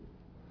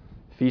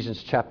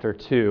Ephesians chapter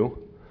 2,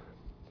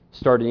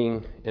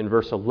 starting in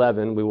verse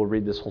 11. We will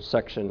read this whole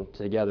section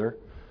together,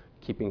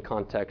 keeping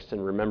context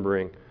and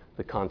remembering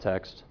the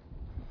context.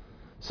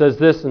 It says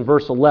this in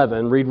verse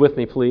 11. Read with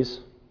me,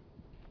 please.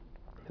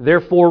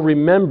 Therefore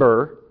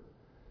remember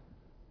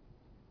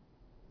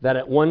that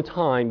at one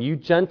time you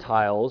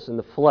Gentiles in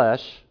the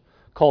flesh,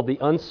 called the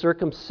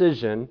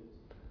uncircumcision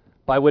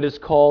by what is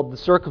called the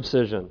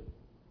circumcision,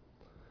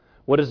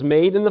 what is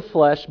made in the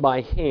flesh by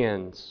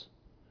hands.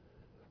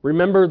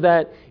 Remember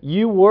that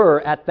you were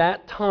at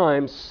that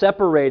time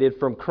separated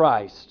from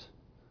Christ,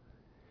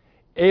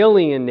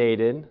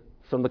 alienated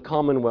from the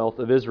commonwealth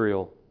of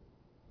Israel,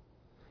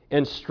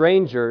 and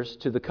strangers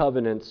to the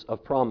covenants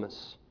of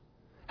promise,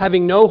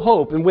 having no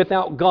hope and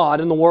without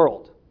God in the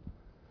world.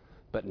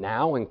 But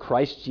now in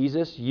Christ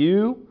Jesus,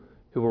 you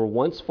who were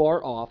once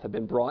far off have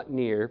been brought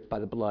near by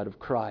the blood of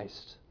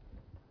Christ.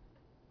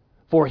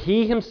 For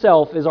He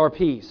Himself is our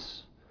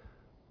peace,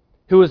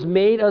 who has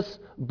made us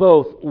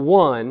both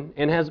one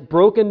and has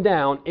broken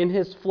down in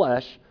His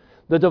flesh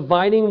the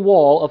dividing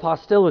wall of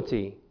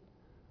hostility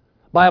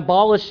by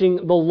abolishing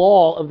the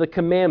law of the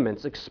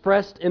commandments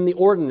expressed in the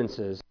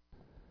ordinances,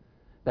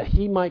 that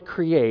He might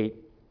create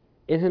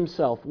in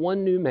Himself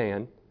one new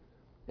man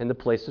in the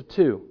place of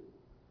two,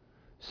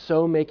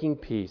 so making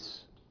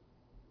peace,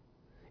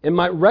 and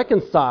might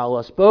reconcile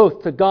us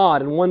both to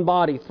God in one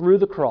body through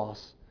the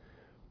cross,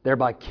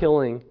 thereby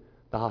killing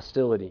the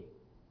hostility.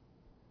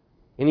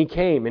 And He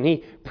came and He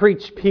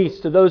preached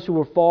peace to those who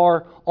were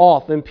far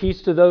off and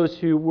peace to those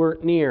who were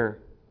near.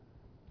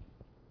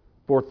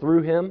 For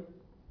through Him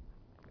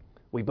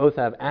we both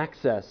have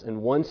access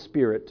in one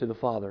Spirit to the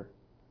Father.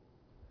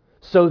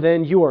 So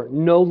then you are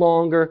no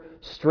longer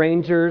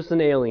strangers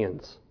and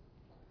aliens,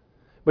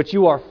 but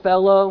you are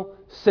fellow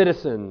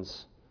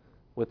citizens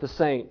with the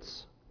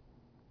saints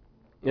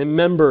and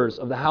members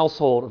of the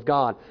household of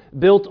God,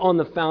 built on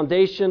the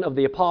foundation of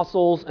the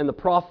apostles and the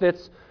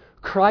prophets,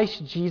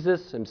 Christ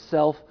Jesus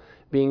Himself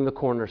being the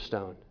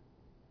cornerstone,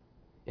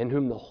 in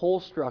whom the whole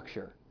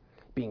structure,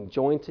 being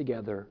joined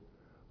together,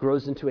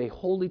 grows into a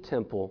holy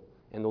temple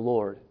in the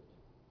Lord.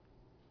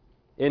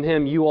 In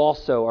Him you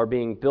also are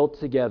being built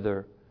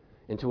together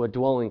into a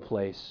dwelling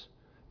place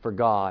for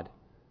God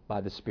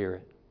by the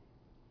Spirit.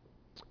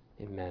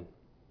 Amen.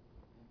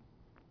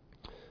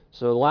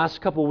 So the last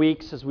couple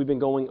weeks, as we've been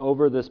going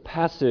over this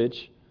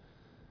passage,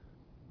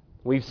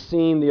 we've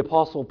seen the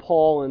Apostle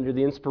Paul, under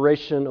the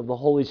inspiration of the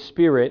Holy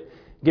Spirit,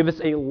 give us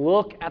a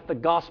look at the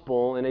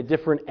gospel in a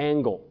different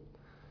angle.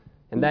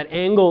 And that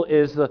angle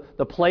is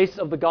the place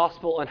of the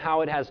gospel and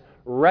how it has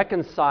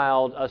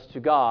reconciled us to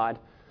God,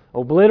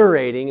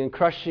 obliterating and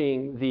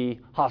crushing the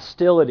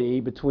hostility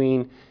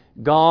between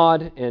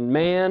God and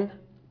man,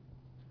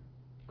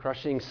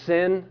 crushing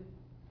sin,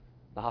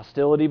 the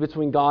hostility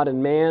between God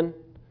and man,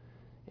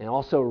 and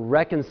also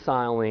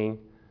reconciling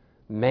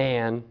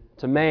man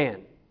to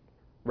man,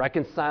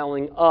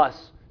 reconciling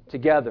us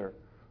together.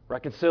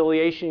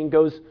 Reconciliation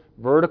goes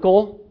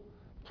vertical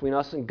between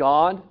us and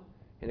God,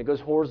 and it goes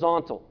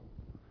horizontal.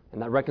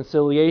 And that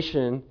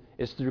reconciliation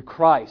is through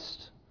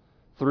Christ,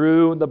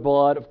 through the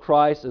blood of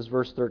Christ, as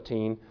verse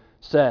 13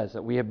 says,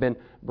 that we have been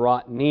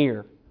brought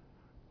near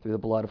through the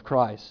blood of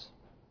Christ.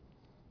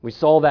 We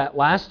saw that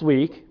last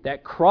week,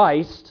 that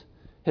Christ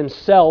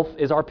Himself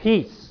is our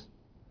peace,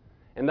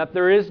 and that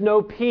there is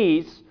no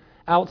peace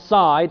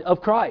outside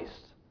of Christ.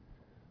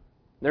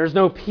 There's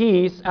no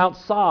peace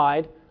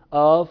outside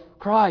of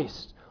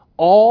Christ.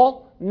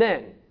 All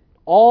men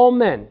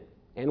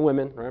and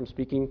women, I'm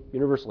speaking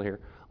universally here,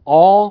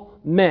 all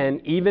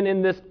men, even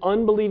in this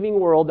unbelieving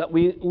world that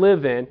we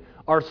live in,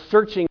 are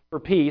searching for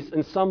peace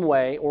in some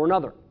way or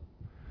another.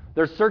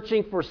 They're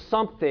searching for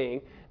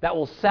something that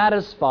will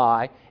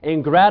satisfy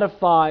and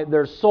gratify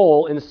their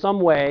soul in some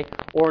way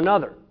or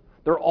another.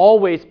 They're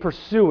always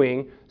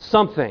pursuing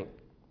something.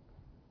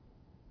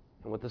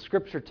 And what the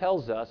Scripture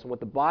tells us, and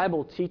what the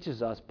Bible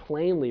teaches us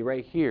plainly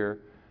right here,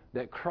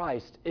 that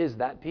Christ is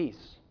that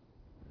peace.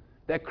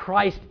 That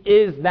Christ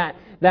is that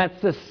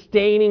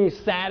sustaining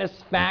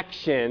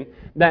satisfaction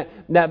that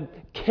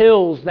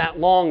kills that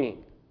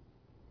longing.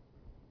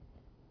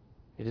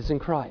 It is in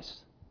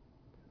Christ.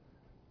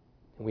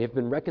 And we have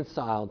been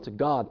reconciled to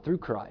God through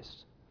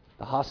Christ.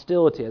 The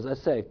hostility, as I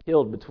say,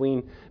 killed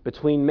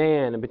between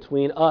man and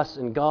between us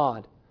and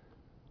God.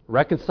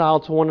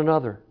 Reconciled to one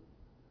another.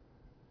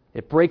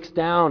 It breaks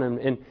down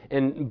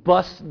and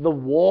busts the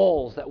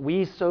walls that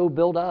we so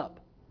build up.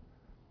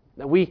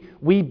 That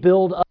we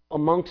build up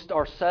amongst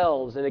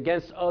ourselves and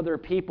against other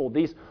people.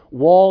 These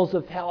walls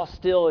of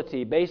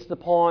hostility based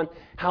upon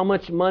how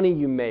much money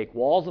you make.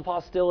 Walls of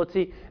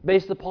hostility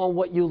based upon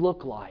what you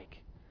look like.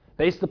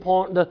 Based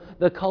upon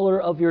the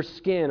color of your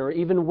skin or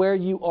even where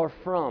you are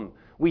from.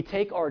 We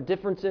take our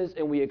differences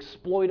and we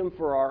exploit them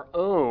for our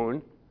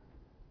own,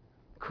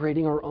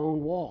 creating our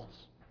own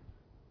walls.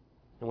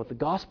 And what the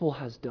gospel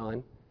has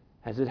done,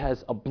 as it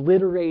has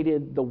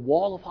obliterated the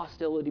wall of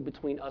hostility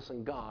between us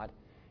and God,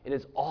 it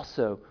has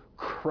also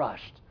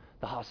crushed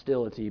the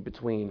hostility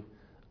between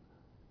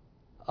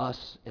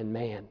us and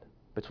man,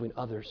 between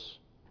others.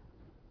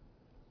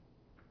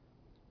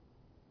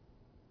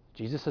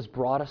 Jesus has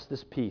brought us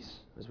this peace.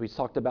 As we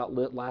talked about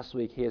last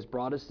week, He has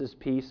brought us this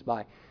peace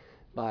by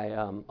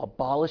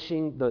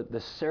abolishing the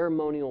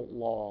ceremonial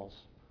laws.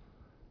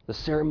 The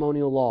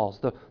ceremonial laws,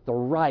 the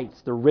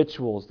rites, the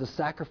rituals, the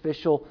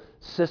sacrificial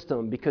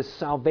system, because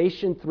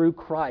salvation through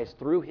Christ,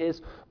 through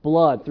His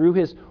blood, through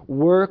His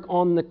work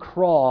on the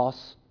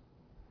cross,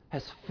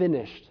 has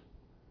finished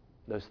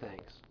those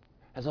things,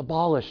 has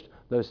abolished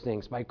those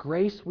things. By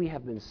grace we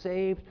have been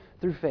saved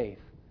through faith,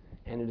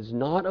 and it is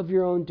not of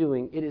your own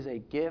doing, it is a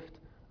gift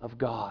of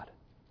God.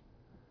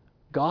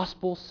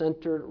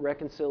 Gospel-centered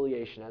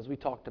reconciliation, as we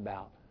talked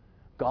about,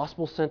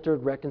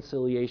 gospel-centered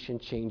reconciliation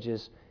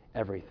changes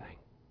everything.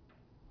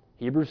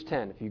 Hebrews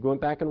 10, if you went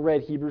back and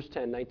read Hebrews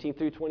 10, 19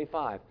 through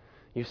 25,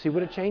 you see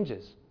what it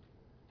changes.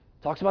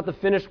 It talks about the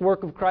finished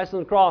work of Christ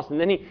on the cross, and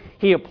then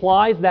he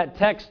applies that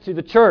text to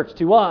the church,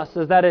 to us,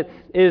 as that it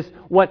is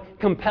what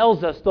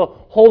compels us to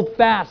hold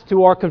fast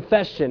to our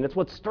confession. It's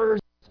what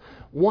stirs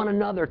one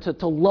another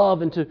to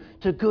love and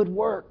to good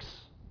works.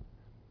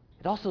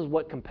 It also is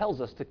what compels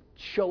us to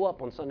show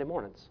up on Sunday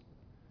mornings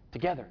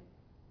together,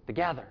 to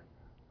gather,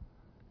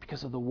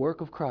 because of the work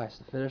of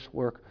Christ, the finished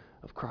work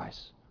of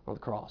Christ on the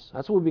cross.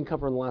 That's what we've been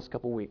covering the last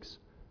couple of weeks.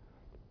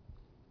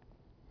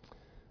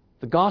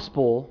 The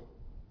gospel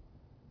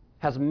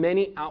has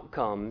many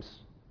outcomes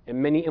and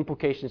many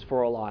implications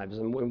for our lives.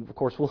 And of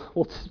course,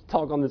 we'll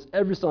talk on this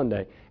every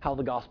Sunday, how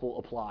the gospel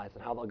applies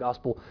and how the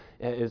gospel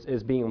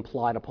is being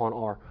applied upon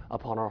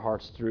our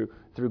hearts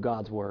through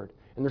God's word.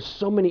 And there's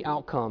so many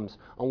outcomes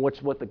on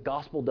what the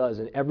gospel does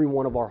in every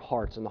one of our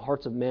hearts, in the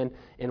hearts of men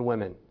and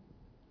women.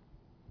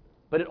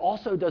 But it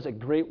also does a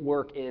great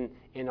work in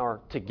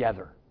our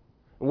together.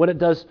 And what it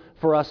does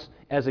for us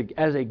as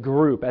a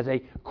group, as a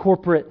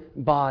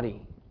corporate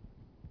body.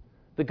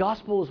 The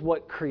gospel is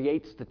what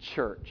creates the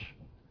church.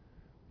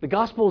 The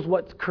gospel is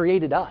what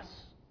created us,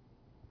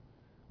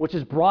 which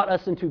has brought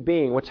us into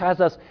being, which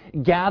has us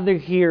gather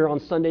here on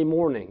Sunday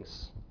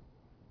mornings.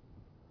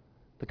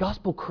 The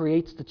gospel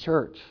creates the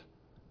church.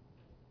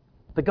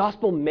 The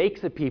gospel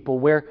makes a people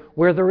where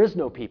there is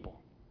no people.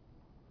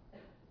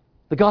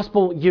 The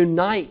gospel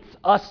unites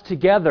us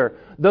together,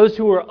 those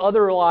who are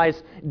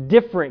otherwise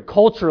different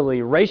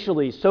culturally,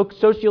 racially,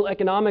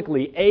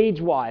 socioeconomically,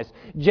 age-wise,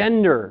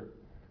 gender,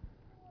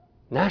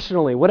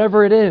 nationally,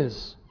 whatever it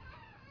is.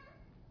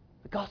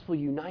 The gospel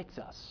unites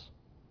us.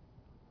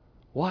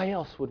 Why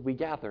else would we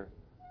gather?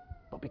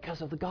 But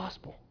because of the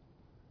gospel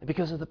and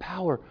because of the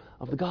power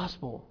of the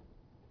gospel.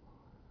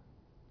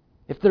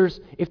 If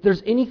there's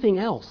anything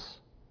else,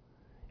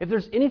 if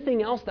there's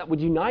anything else that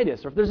would unite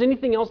us, or if there's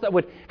anything else that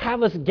would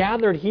have us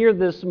gathered here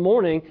this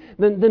morning,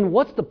 then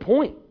what's the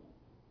point?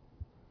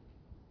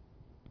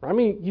 I'm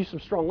going to use some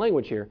strong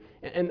language here,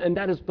 and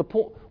that is the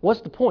point.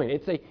 What's the point?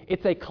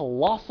 It's a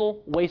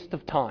colossal waste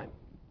of time.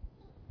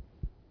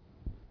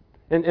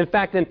 And in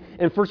fact, in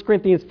 1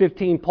 Corinthians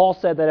 15, Paul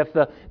said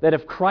that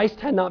if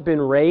Christ had not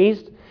been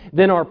raised,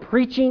 then our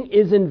preaching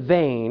is in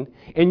vain,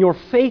 and your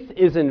faith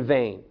is in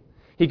vain.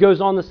 He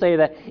goes on to say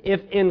that if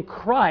in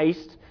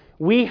Christ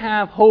we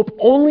have hope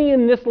only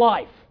in this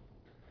life,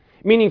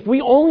 meaning if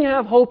we only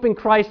have hope in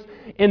Christ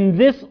in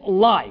this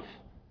life,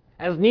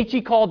 as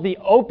Nietzsche called the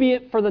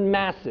opiate for the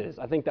masses.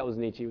 I think that was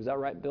Nietzsche. Was that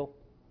right, Bill?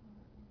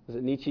 Was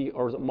it Nietzsche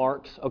or was it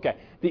Marx? Okay.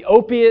 The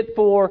opiate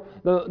for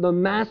the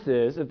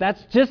masses, if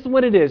that's just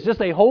what it is,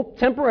 just a hope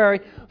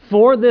temporary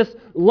for this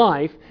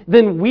life,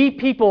 then we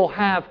people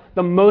have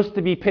the most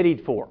to be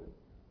pitied for.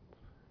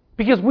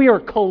 Because we are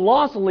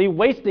colossally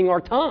wasting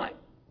our time.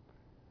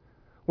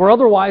 Where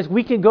otherwise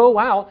we can go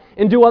out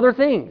and do other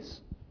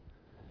things.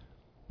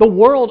 The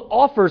world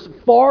offers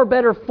far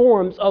better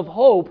forms of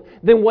hope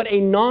than what a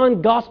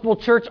non-gospel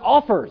church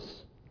offers.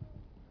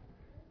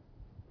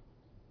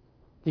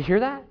 You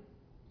hear that?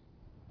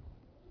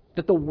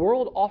 That the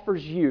world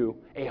offers you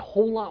a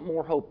whole lot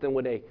more hope than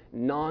what a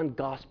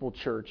non-gospel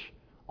church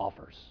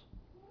offers.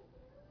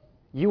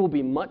 You will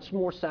be much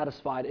more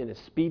satisfied in a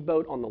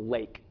speedboat on the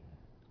lake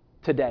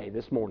today,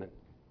 this morning,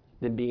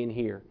 than being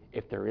here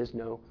if there is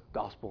no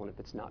gospel and if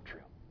it's not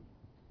true.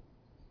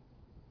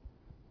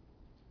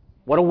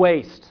 What a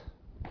waste.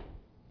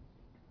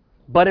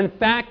 But in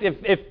fact, if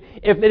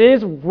it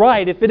is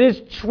right, if it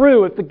is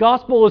true, if the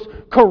gospel is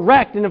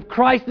correct, and if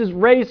Christ is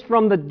raised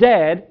from the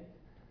dead,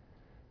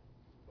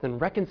 then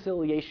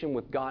reconciliation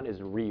with God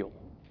is real.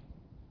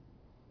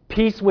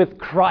 Peace with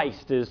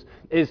Christ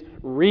is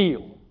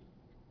real.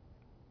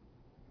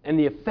 And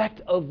the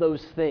effect of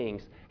those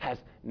things has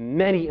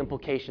many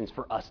implications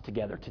for us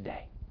together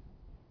today.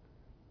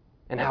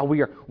 And how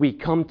we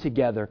come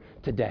together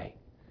today.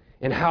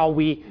 And how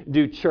we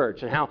do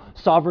church. And how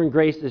sovereign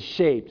grace is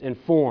shaped and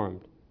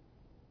formed.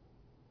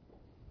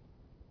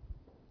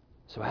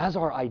 So as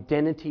our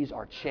identities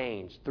are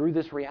changed through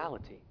this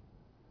reality,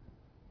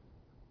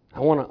 I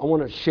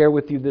want to share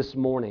with you this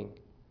morning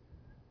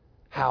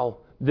how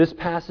this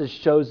passage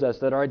shows us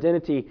that our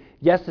identity,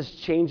 yes, has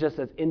changed us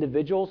as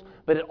individuals,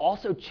 but it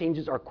also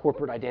changes our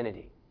corporate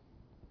identity.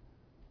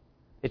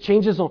 It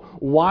changes on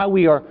why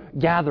we are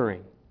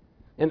gathering.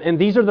 And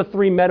these are the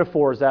three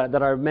metaphors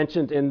that I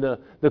mentioned in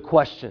the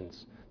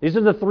questions. These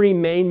are the three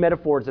main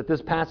metaphors that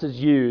this passage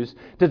used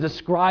to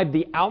describe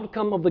the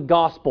outcome of the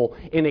gospel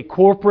in a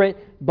corporate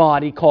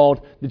body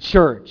called the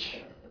church.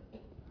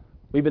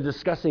 We've been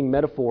discussing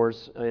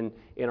metaphors in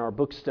our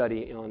book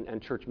study on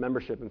church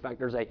membership. In fact,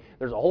 there's a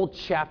whole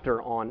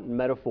chapter on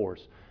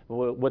metaphors,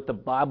 what the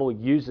Bible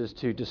uses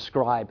to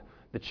describe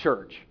the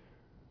church.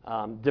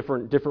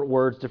 Different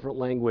words, different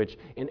language.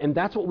 And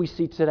that's what we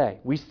see today.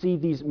 We see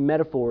these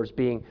metaphors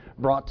being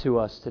brought to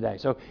us today.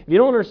 So if you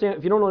don't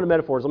know what a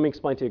metaphor is, let me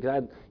explain to you,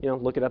 because I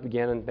look it up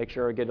again and make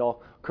sure I get it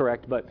all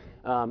correct. But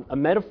a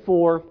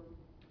metaphor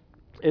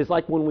is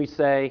like when we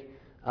say,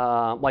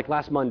 like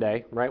last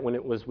Monday, right,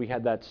 when we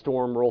had that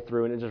storm roll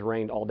through and it just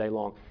rained all day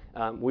long.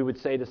 We would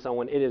say to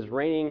someone, it is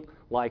raining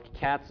like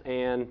cats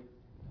and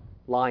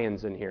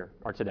lions in here,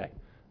 or today.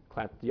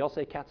 Do y'all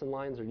say cats and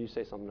lions, or do you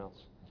say something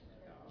else?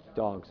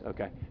 Dogs,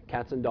 okay.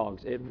 Cats and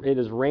dogs. It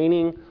is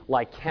raining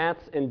like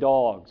cats and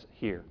dogs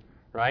here,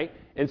 right?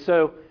 And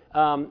so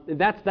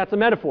that's a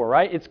metaphor,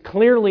 right? It's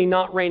clearly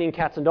not raining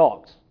cats and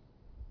dogs,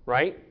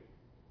 right?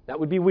 That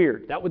would be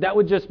weird. That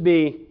would just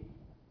be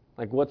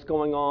like, what's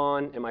going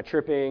on? Am I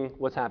tripping?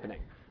 What's happening,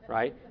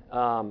 right?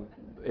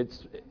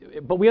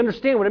 But we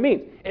understand what it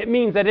means. It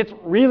means that it's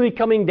really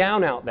coming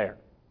down out there.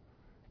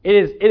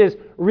 It is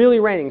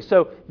really raining.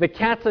 So the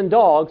cats and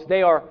dogs,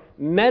 they are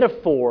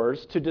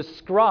metaphors to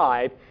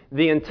describe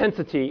the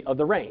intensity of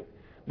the rain.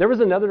 There was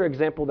another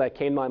example that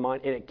came to my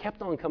mind, and it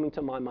kept on coming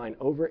to my mind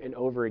over and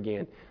over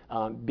again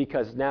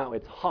because now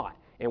it's hot.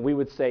 And we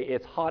would say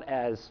it's hot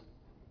as,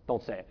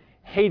 don't say it,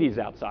 Hades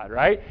outside,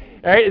 right?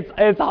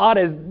 It's hot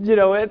as,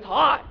 it's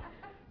hot,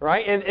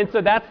 right? And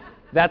so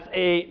that's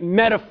a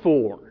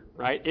metaphor,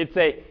 right?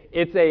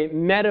 It's a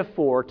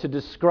metaphor to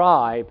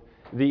describe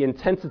the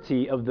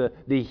intensity of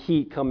the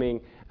heat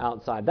coming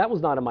outside. That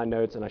was not in my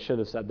notes, and I should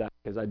have said that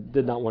because I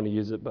did not want to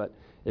use it, but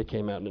it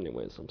came out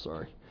anyways. I'm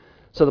sorry.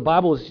 So the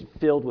Bible is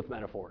filled with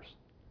metaphors.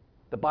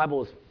 The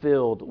Bible is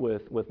filled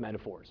with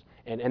metaphors,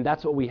 and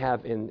that's what we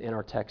have in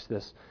our text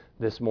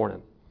this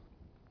morning.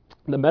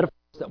 The metaphors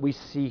that we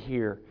see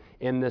here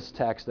in this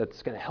text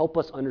that's going to help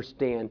us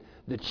understand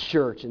the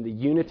church and the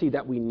unity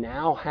that we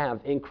now have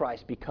in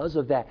Christ because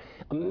of that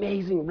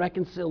amazing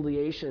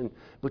reconciliation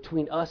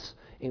between us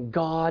and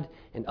God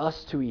and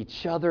us to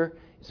each other.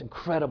 It's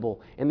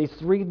incredible. And these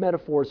three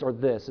metaphors are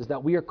is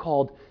that we are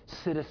called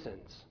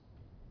citizens.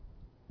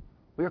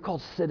 We are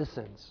called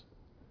citizens.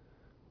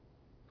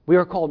 We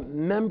are called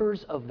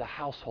members of the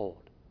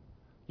household.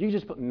 You can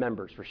just put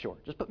members for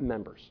short. Just put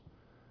members,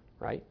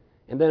 right?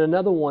 And then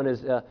another one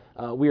is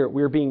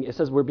it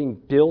says we're being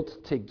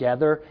built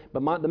together.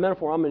 But the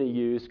metaphor I'm going to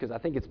use, because I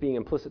think it's being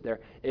implicit there,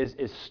 is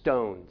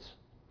stones.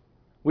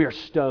 We are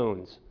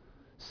stones.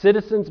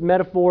 Citizens,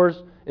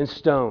 metaphors, and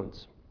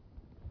stones.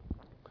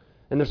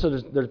 And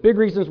there's big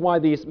reasons why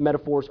these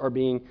metaphors are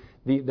being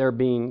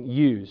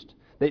used.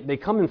 They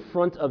come in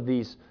front of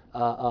these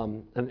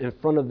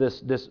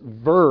this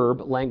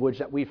verb language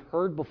that we've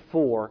heard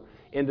before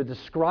in the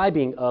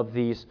describing of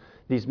these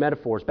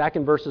metaphors. Back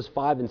in verses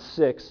 5 and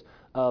 6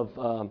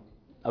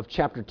 of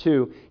chapter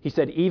 2, he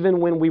said, even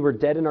when we were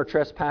dead in our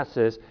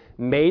trespasses,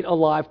 made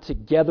alive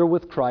together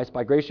with Christ,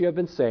 by grace you have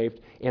been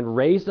saved, and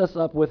raised us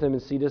up with him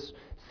and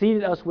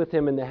seated us with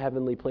him in the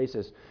heavenly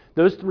places.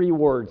 Those three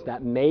words,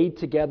 that made,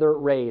 together,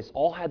 raised,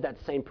 all had that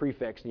same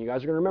prefix, and you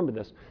guys are going to remember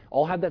this,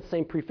 all had that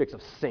same prefix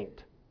of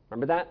synced.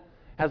 Remember that?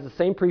 Has the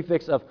same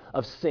prefix of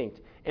synced.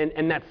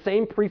 And that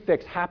same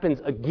prefix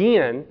happens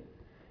again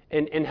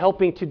in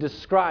helping to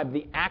describe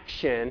the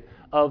action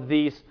of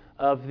these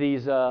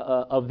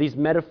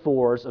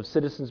metaphors of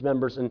citizens,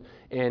 members,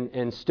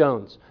 and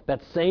stones.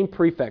 That same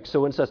prefix.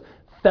 So when it says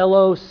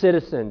fellow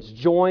citizens,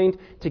 joined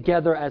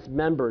together as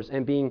members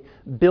and being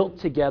built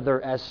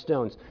together as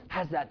stones,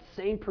 has that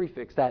same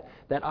prefix, that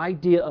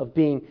idea of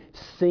being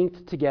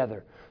synced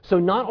together. So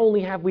not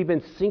only have we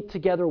been synced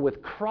together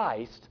with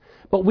Christ,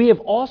 but we have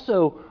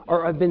also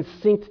have been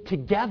synced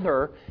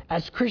together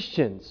as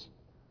Christians.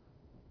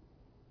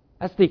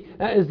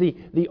 That is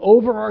the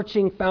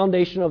overarching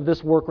foundation of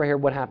this work right here.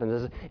 What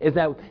happens is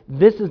that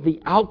this is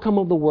the outcome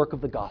of the work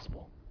of the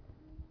gospel.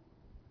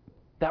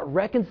 That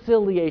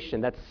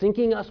reconciliation, that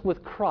syncing us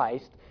with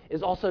Christ,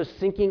 is also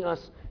syncing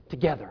us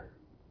together.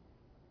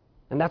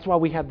 And that's why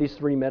we have these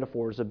three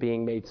metaphors of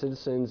being made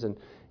citizens and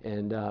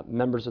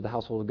members of the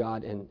household of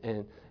God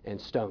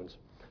and stones.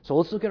 So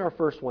let's look at our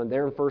first one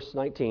there in verse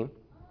 19.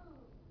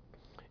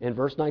 In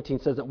verse 19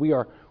 says that we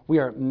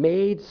are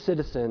made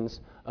citizens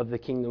of the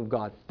kingdom of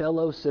God,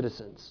 fellow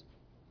citizens.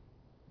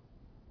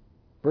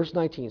 Verse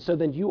 19, so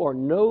then you are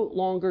no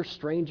longer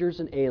strangers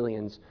and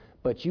aliens,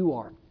 but you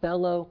are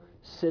fellow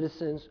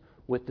citizens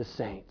with the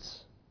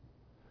saints.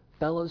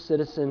 Fellow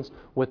citizens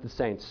with the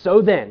saints.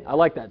 So then, I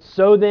like that.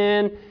 So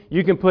then,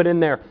 you can put in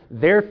there,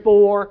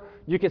 therefore,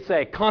 you can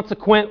say,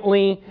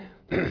 consequently,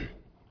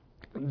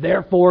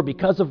 therefore,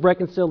 because of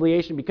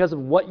reconciliation, because of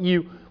what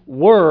you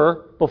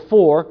were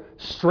before,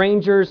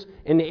 strangers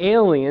and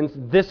aliens,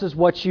 this is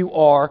what you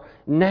are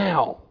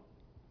now.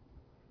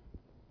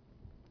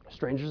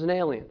 Strangers and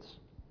aliens.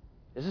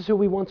 This is who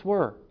we once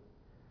were.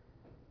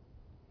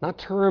 Not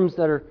terms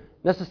that are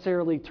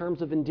necessarily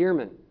terms of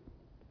endearment.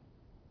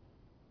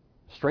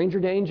 Stranger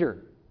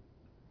danger.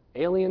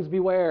 Aliens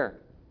beware.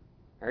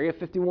 Area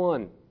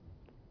 51.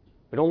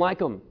 We don't like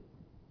them.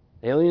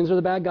 Aliens are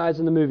the bad guys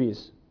in the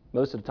movies,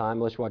 most of the time,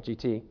 unless you watch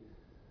GT.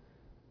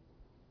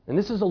 And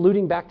this is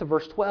alluding back to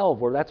verse 12,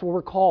 where that's what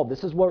we're called.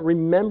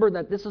 Remember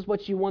that this is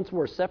what you once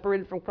were,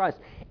 separated from Christ,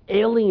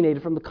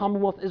 alienated from the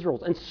commonwealth of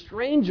Israel, and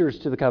strangers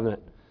to the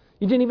covenant.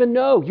 You didn't even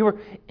know. You were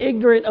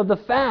ignorant of the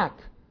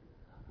fact.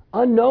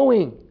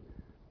 Unknowing.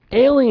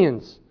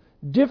 Aliens.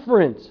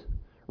 Different.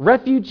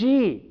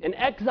 Refugee. An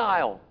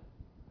exile.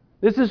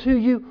 This is who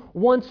you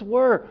once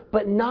were,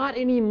 but not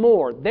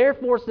anymore.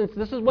 Therefore, since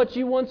this is what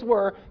you once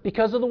were,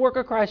 because of the work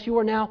of Christ, you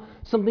are now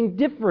something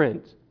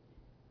different.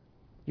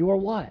 You are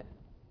what?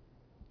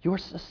 You are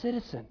a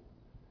citizen.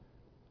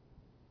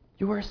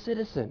 You are a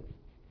citizen.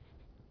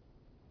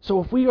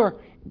 So if we are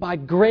by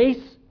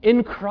grace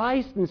in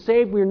Christ and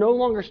saved, we are no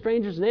longer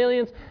strangers and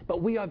aliens,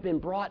 but we have been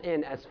brought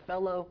in as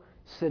fellow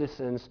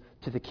citizens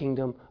to the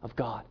kingdom of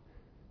God.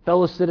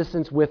 Fellow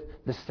citizens with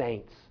the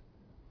saints.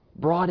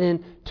 Brought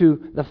in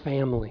to the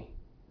family.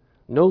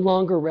 No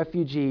longer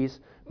refugees,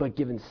 but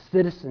given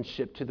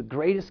citizenship to the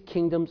greatest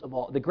kingdoms of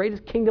all. The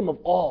greatest kingdom of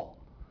all.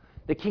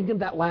 The kingdom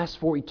that lasts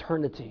for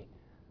eternity.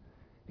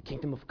 The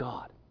kingdom of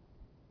God.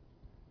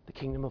 The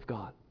kingdom of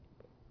God.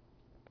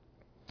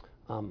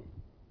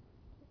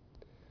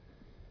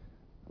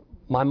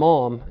 My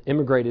mom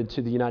immigrated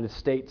to the United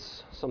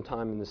States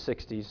sometime in the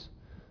 60s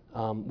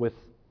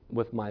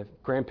with my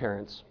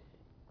grandparents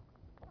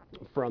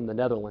from the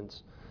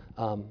Netherlands.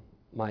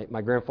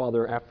 My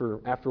grandfather,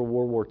 after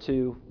World War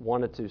II,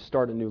 wanted to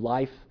start a new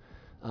life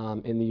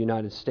in the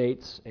United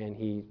States, and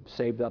he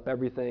saved up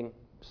everything,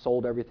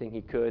 sold everything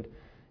he could,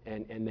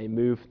 and they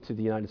moved to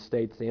the United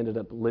States. They ended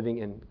up living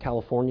in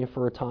California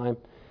for a time,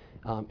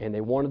 and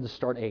they wanted to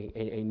start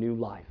a new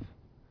life.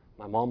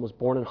 My mom was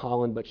born in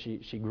Holland, but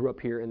she grew up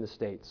here in the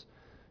States.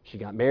 She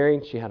got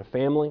married, she had a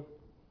family,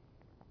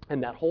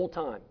 and that whole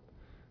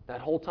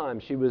time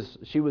she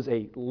was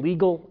a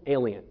legal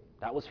alien.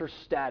 That was her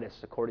status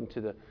according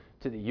to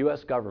the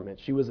U.S. government.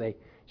 She was a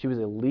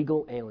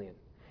legal alien.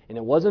 And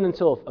it wasn't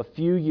until a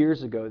few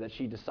years ago that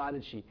she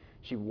decided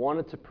she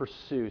wanted to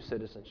pursue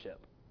citizenship.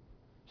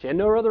 She had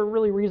no other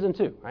really reason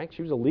to, right?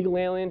 She was a legal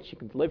alien. She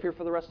could live here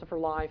for the rest of her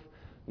life.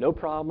 No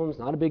problems,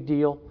 not a big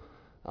deal.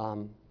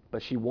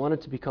 But she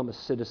wanted to become a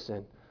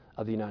citizen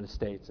of the United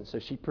States. And so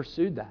she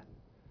pursued that.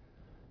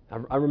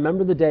 I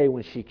remember the day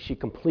when she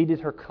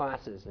completed her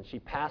classes and she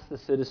passed the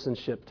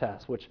citizenship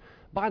test, which,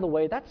 by the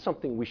way, that's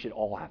something we should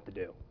all have to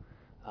do.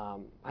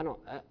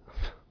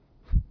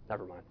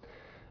 Never mind.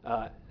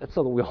 That's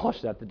something we all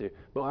should have to do.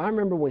 But I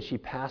remember when she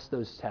passed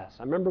those tests.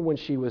 I remember when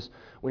she was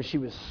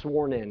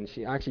sworn in.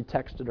 I actually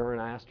texted her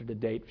and I asked her the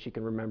date if she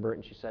can remember it,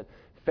 and she said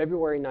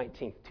February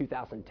 19th,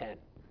 2010.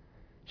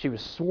 She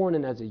was sworn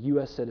in as a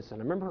U.S. citizen.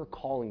 I remember her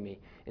calling me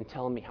and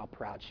telling me how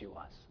proud she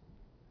was.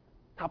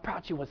 How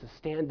proud she was to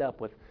stand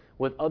up with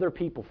other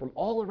people from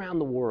all around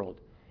the world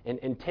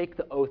and take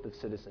the oath of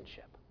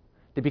citizenship,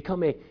 to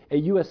become a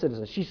U.S.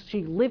 citizen.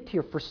 She lived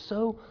here for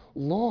so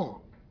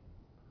long.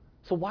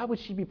 So why would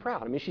she be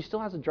proud? I mean, she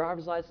still has a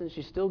driver's license.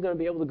 She's still going to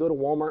be able to go to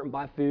Walmart and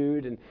buy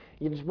food. And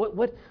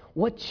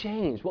what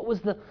changed?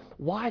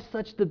 Why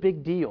such the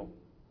big deal?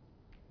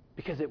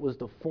 Because it was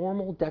the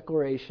formal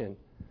declaration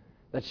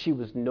that she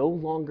was no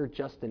longer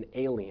just an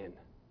alien,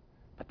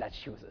 but that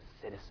she was a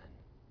citizen.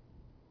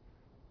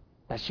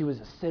 That she was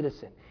a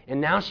citizen. And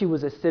now she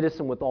was a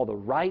citizen with all the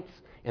rights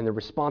and the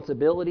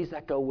responsibilities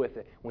that go with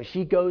it. When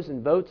she goes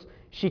and votes,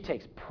 she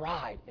takes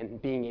pride in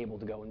being able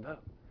to go and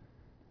vote.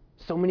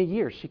 So many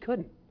years she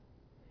couldn't,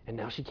 and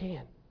now she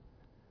can.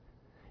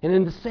 And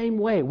in the same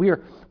way, we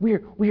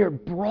are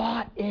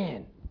brought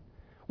in.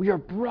 We are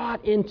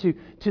brought into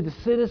the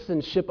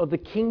citizenship of the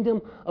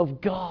kingdom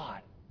of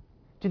God,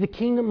 to the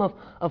kingdom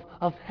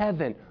of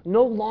heaven.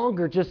 No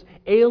longer just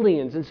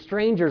aliens and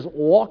strangers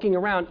walking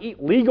around,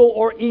 legal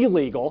or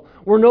illegal.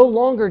 We're no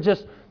longer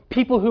just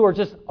people who are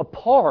just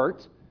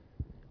apart,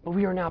 but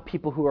we are now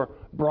people who are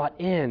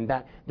brought in,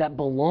 that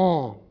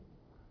belong.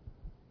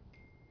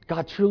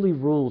 God truly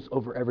rules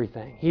over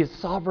everything. He is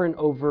sovereign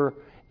over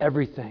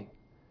everything.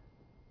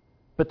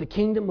 But the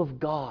kingdom of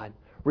God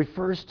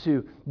refers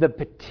to the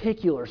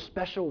particular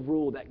special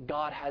rule that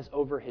God has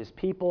over His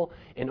people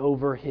and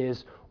over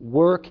His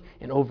work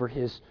and over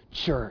His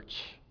church.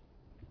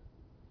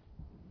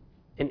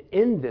 And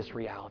in this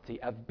reality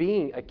of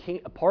being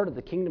a part of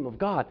the kingdom of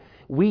God,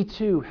 we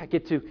too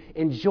get to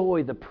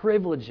enjoy the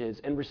privileges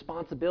and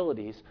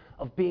responsibilities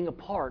of being a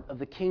part of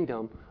the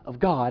kingdom of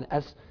God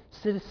as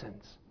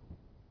citizens.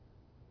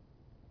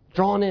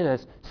 Drawn in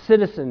as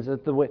citizens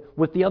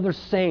with the other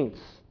saints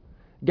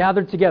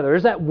gathered together.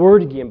 There's that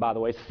word again, by the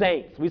way,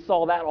 saints. We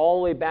saw that all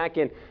the way back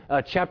in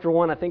chapter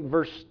 1, I think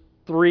verse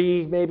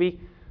 3 maybe.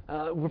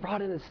 We're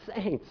brought in as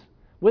saints,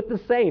 with the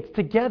saints,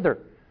 together.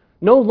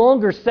 No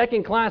longer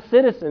second-class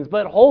citizens,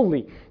 but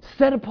holy,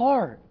 set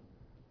apart,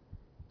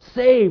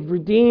 saved,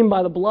 redeemed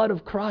by the blood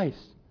of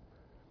Christ.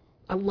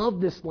 I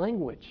love this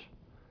language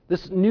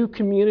This new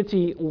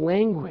community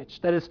language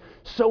that is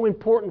so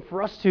important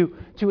for us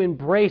to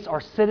embrace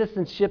our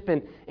citizenship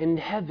in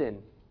heaven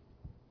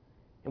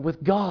and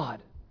with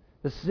God,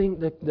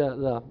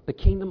 the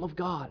kingdom of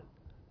God.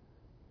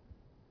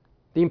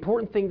 The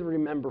important thing to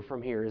remember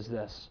from here is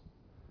this.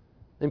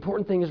 The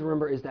important thing to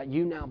remember is that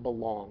you now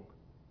belong.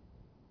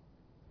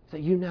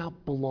 That you now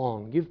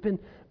belong. You've been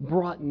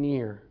brought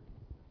near.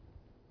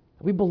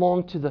 We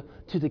belong to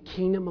the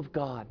kingdom of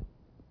God.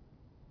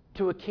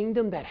 To a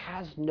kingdom that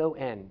has no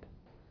end.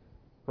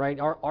 Right?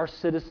 Our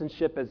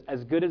citizenship,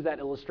 as good as that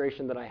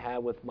illustration that I had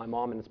with my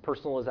mom, and as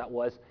personal as that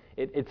was,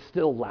 it's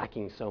still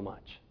lacking so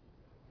much.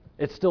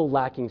 It's still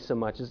lacking so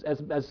much.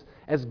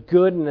 As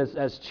good and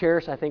as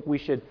cherished, I think we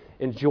should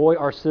enjoy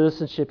our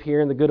citizenship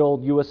here in the good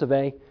old US of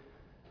A.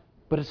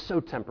 But it's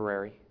so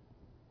temporary.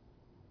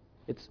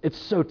 It's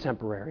so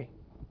temporary.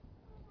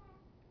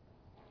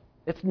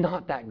 It's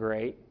not that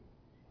great.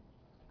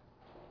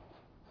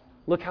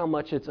 Look how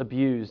much it's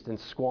abused and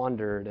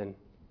squandered and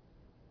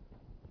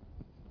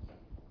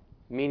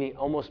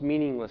almost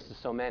meaningless to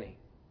so many.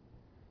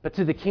 But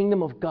to the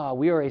kingdom of God,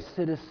 we are a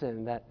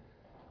citizen that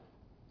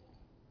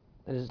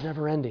is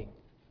never ending.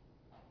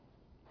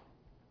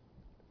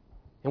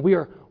 And we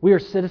are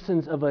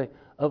citizens of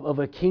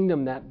a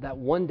kingdom that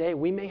one day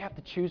we may have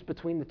to choose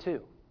between the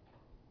two.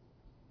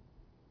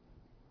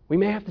 We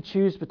may have to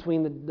choose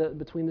between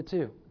the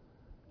two.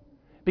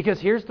 Because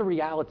here's the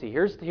reality.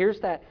 Here's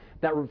that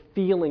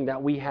feeling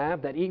that we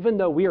have that even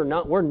though we're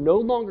no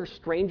longer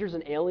strangers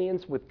and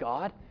aliens with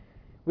God,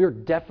 we are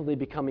definitely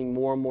becoming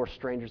more and more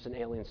strangers and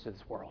aliens to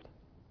this world.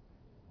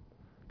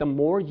 The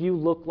more you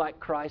look like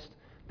Christ,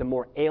 the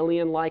more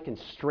alien-like and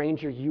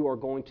stranger you are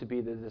going to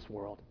be to this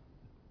world.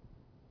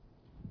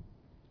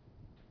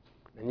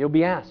 And you'll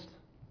be asked.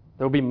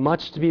 There will be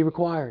much to be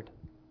required.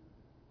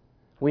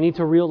 We need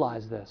to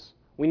realize this.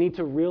 We need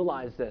to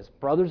realize this.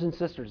 Brothers and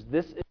sisters,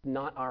 this is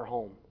not our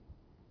home.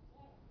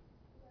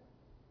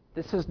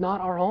 This is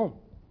not our home.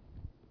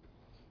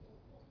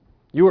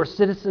 You are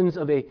citizens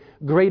of a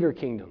greater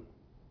kingdom.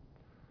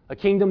 A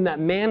kingdom that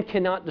man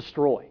cannot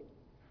destroy.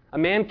 A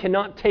man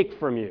cannot take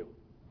from you.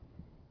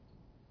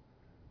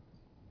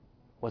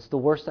 What's the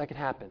worst that could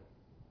happen?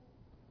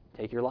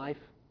 Take your life.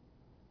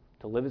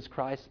 To live is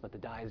Christ, but to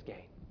die is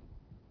gain.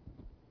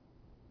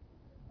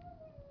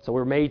 So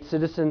we're made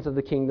citizens of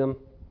the kingdom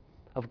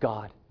of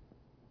God.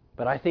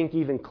 But I think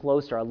even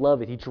closer, I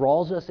love it. He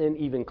draws us in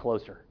even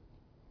closer.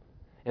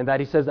 And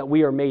that he says that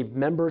we are made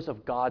members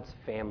of God's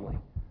family.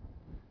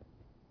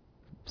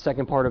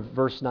 Second part of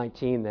verse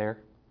 19 there.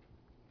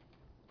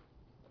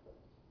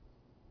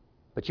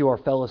 But you are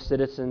fellow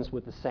citizens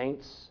with the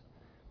saints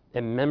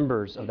and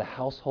members of the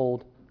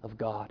household of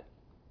God.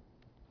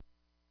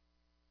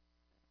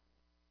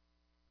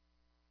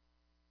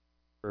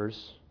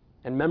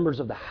 And members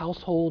of the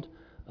household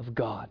of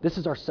God. This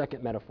is our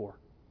second metaphor.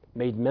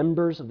 Made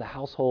members of the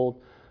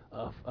household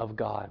of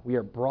God. We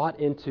are brought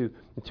into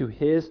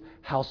His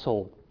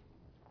household.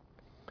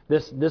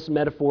 This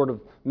metaphor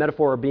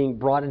of being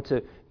brought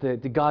into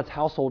God's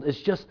household is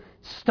just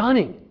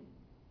stunning.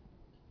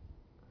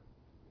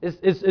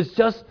 It's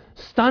just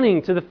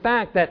stunning to the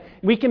fact that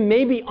we can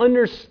maybe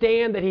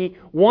understand that He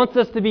wants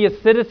us to be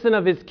a citizen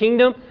of His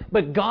kingdom,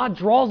 but God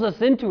draws us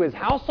into His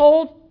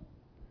household,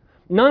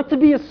 not to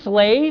be a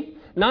slave,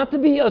 not to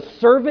be a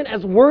servant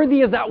as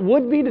worthy as that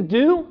would be to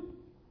do,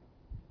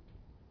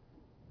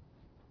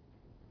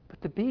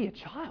 but to be a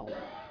child,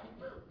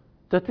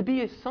 to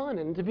be a son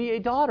and to be a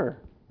daughter,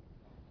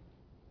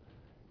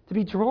 to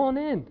be drawn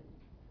in.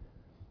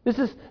 This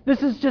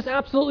is just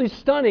absolutely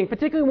stunning,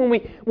 particularly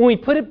when we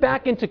put it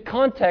back into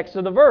context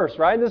of the verse,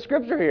 right? In the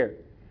scripture here.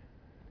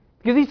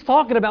 Because he's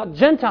talking about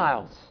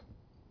Gentiles.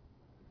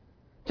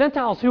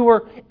 Gentiles who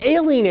were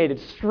alienated,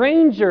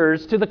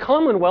 strangers to the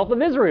commonwealth of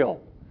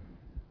Israel.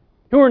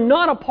 Who are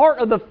not a part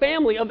of the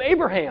family of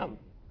Abraham.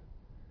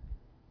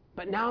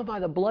 But now by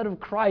the blood of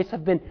Christ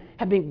have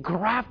been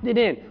grafted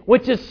in,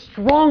 which is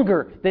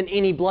stronger than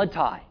any blood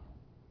tie.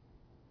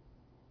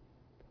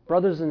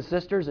 Brothers and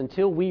sisters,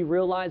 until we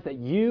realize that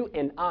you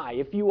and I,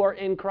 if you are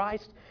in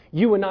Christ,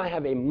 you and I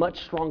have a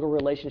much stronger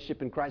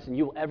relationship in Christ than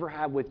you will ever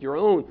have with your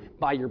own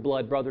by your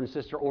blood brother and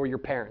sister or your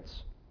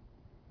parents.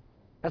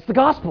 That's the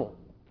gospel.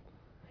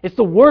 It's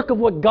the work of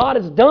what God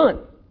has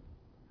done.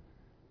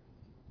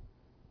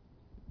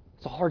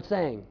 It's a hard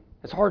saying.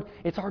 It's hard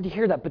to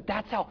hear that, but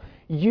that's how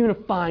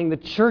unifying the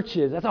church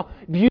is. That's how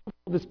beautiful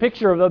this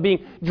picture of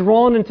being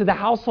drawn into the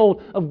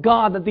household of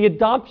God, that the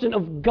adoption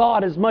of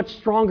God is much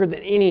stronger than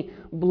any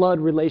blood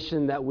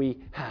relation that we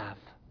have.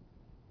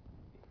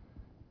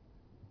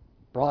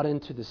 Brought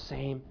into the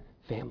same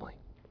family.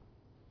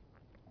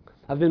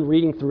 I've been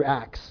reading through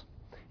Acts,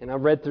 and I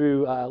read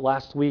through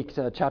last week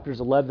chapters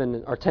 10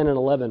 and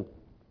 11,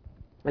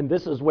 and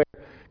this is where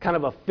kind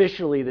of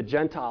officially the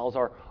Gentiles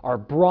are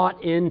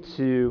brought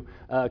into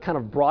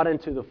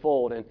the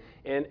fold,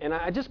 and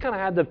I just kind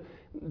of had to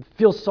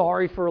feel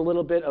sorry for a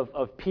little bit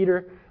of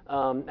Peter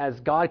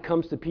as God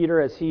comes to Peter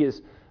as he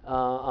is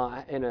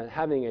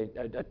having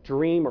a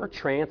dream or a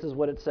trance is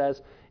what it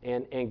says,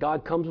 And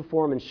God comes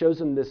before him and shows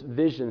him this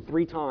vision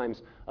 3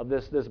 times of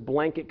this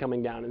blanket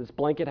coming down. And this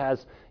blanket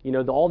has,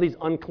 all these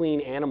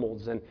unclean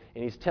animals, and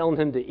he's telling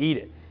him to eat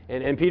it.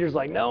 And Peter's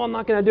like, no, I'm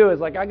not going to do it.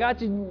 It's like, I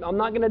got you. I'm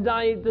not going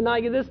to deny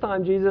you this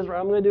time, Jesus.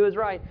 I'm going to do is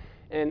right.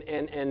 And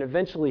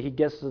eventually he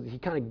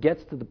kind of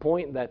gets to the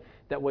point that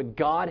what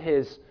God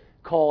has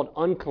called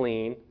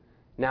unclean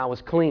now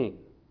is clean.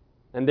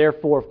 And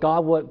therefore,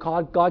 what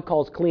God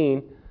calls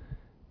clean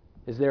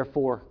is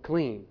therefore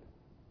clean.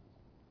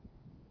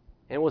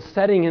 And it was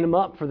setting him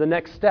up for the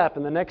next step.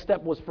 And the next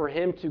step was for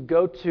him to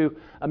go to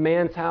a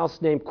man's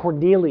house named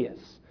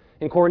Cornelius.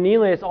 And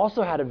Cornelius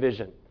also had a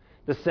vision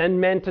to send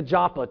men to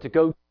Joppa to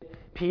go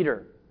get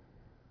Peter.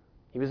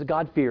 He was a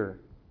God-fearer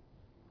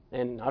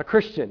and not a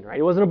Christian, right?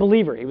 He wasn't a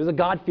believer. He was a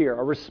God-fearer,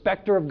 a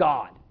respecter of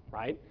God,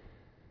 right?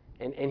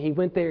 And he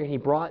went there and he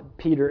brought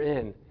Peter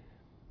in.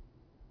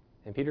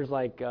 And Peter's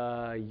like,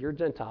 you're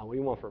Gentile. What do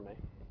you want from me?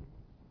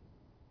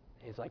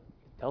 And he's like,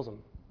 tells him,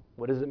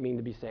 what does it mean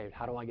to be saved?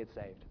 How do I get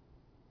saved?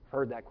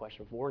 Heard that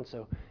question before, and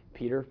so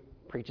Peter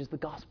preaches the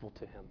gospel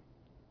to him.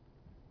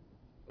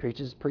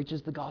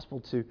 Preaches the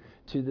gospel to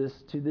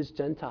this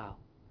Gentile.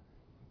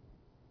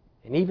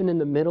 And even in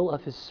the middle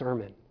of his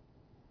sermon,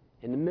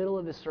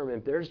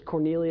 there's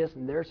Cornelius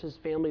and there's his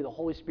family. The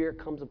Holy Spirit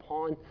comes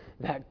upon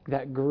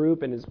that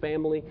group and his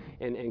family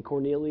and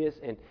Cornelius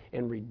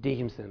and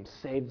redeems them,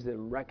 saves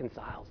them,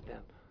 reconciles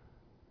them,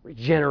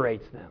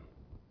 regenerates them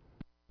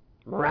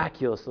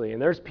miraculously.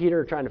 And there's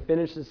Peter trying to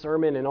finish his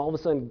sermon, and all of a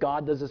sudden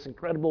God does this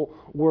incredible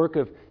work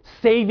of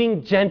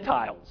saving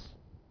Gentiles.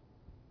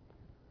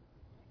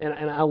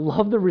 And I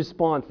love the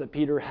response that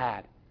Peter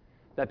had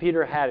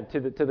to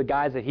the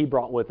guys that he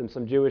brought with him,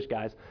 some Jewish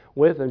guys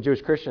with him,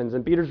 Jewish Christians.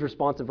 And Peter's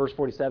response in verse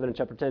 47 in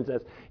chapter 10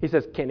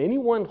 says, can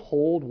anyone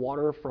hold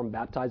water from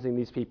baptizing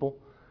these people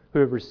who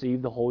have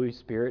received the Holy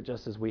Spirit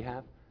just as we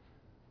have?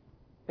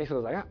 Basically, I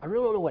was like, I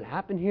really don't know what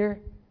happened here,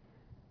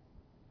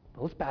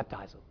 but let's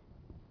baptize them.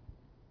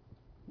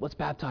 Let's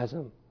baptize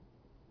them.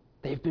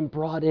 They've been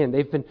brought in.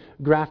 They've been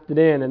grafted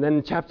in. And then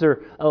in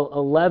chapter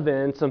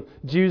 11, some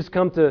Jews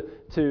come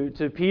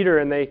to Peter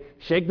and they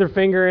shake their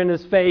finger in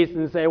his face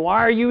and say, why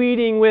are you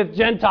eating with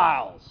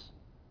Gentiles?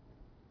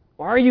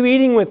 Why are you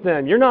eating with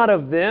them? You're not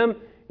of them.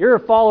 You're a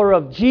follower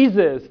of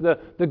Jesus,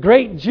 the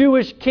great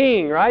Jewish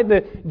king, right?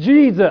 The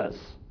Jesus.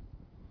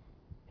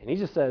 And he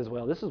just says,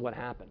 well, this is what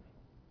happened.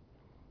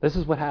 This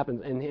is what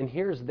happens. And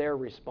here's their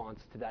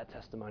response to that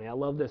testimony. I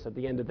love this. At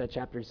the end of that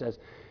chapter,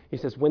 he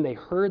says, when they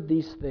heard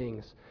these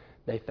things,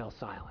 they fell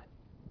silent.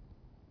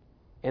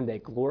 And they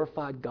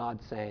glorified God,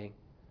 saying,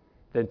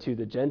 then to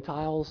the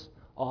Gentiles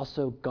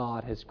also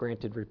God has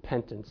granted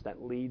repentance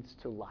that leads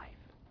to life,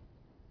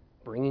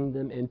 bringing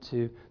them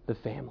into the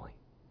family.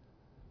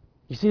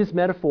 You see, this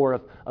metaphor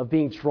of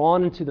being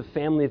drawn into the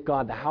family of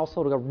God, the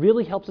household of God,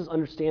 really helps us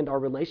understand our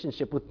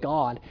relationship with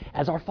God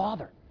as our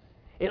Father.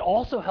 It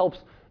also helps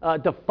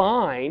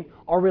define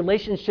our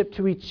relationship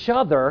to each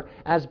other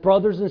as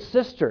brothers and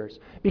sisters,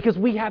 because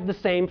we have the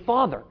same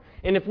Father.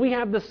 And if we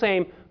have the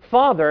same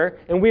Father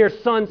and we are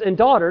sons and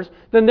daughters,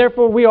 then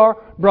therefore we are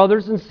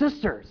brothers and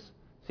sisters.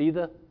 See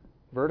the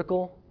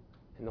vertical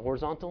and the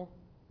horizontal?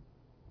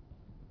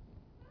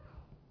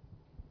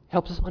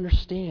 Helps us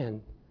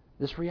understand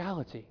this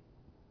reality.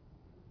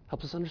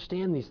 Helps us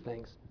understand these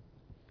things.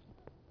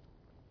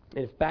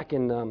 And if back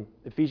in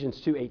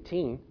Ephesians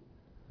 2:18,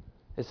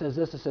 it says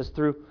this, it says,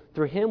 through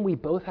him we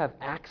both have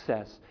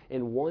access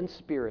in one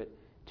Spirit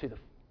to the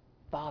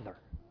Father.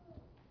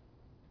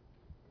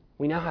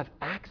 We now have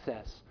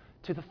access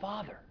to the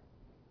Father.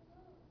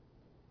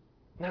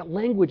 And that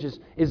language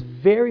is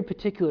very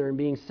particular in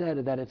being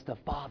said that it's the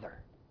Father.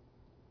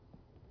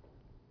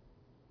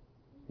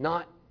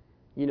 Not,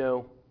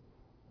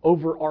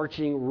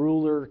 overarching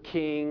ruler,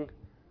 king,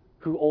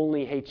 who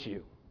only hates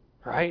you,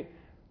 right?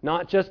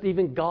 Not just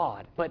even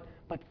God, but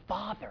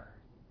Father.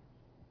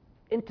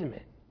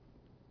 Intimate.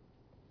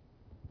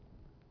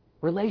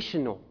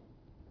 Relational.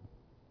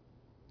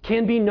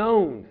 Can be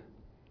known.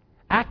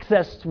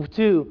 Access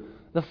to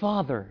the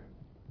Father.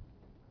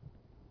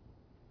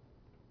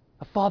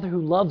 A Father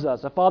who loves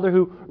us. A Father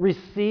who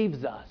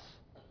receives us.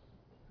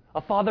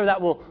 A Father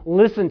that will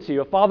listen to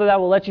you. A Father that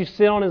will let you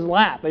sit on His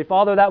lap. A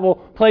Father that will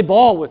play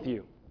ball with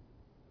you.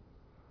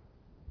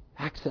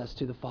 Access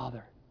to the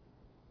Father.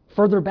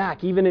 Further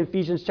back, even in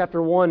Ephesians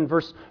chapter 1,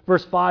 verse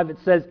 5, it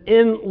says,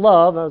 in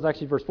love, that was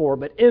actually verse 4,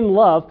 but in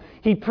love,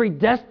 He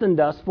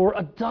predestined us for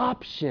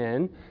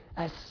adoption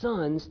as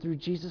sons through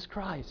Jesus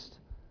Christ.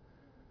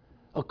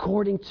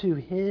 According to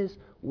His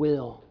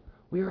will,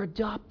 we are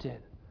adopted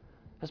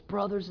as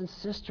brothers and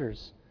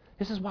sisters.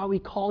 This is why we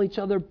call each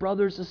other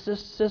brothers and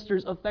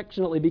sisters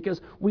affectionately,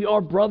 because we are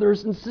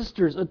brothers and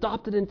sisters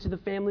adopted into the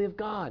family of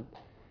God.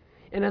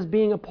 And as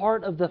being a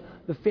part of the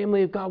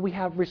family of God, we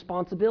have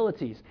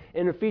responsibilities.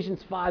 And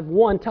Ephesians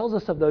 5:1 tells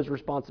us of those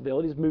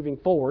responsibilities moving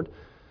forward.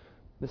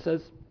 It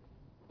says,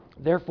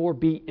 therefore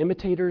be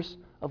imitators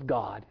of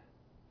God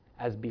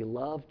as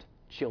beloved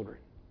children.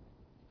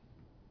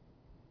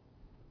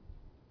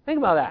 Think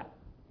about that.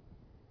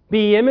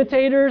 Be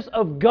imitators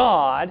of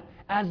God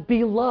as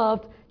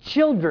beloved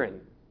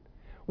children.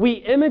 We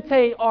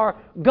imitate our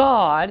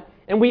God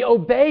and we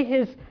obey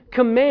His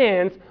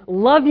commands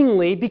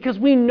lovingly because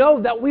we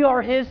know that we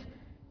are His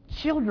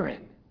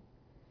children.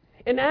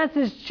 And as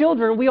His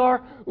children, we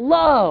are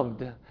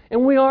loved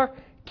and we are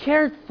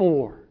cared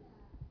for.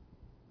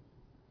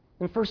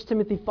 In 1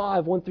 Timothy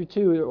 5, 1 through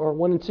 2, or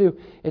 1 and 2,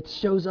 it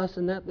shows us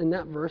in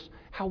that verse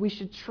how we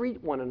should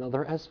treat one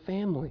another as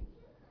family.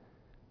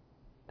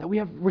 That we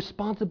have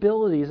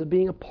responsibilities of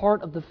being a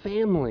part of the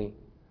family,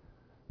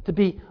 to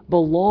be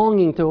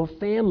belonging to a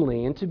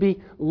family and to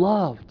be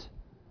loved,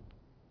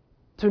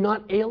 to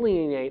not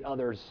alienate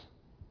others,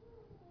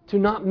 to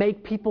not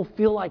make people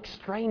feel like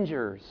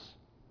strangers,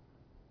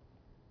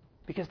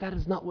 because that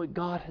is not what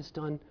God has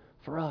done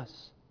for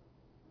us.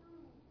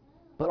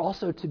 But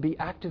also to be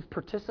active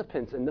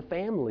participants in the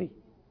family.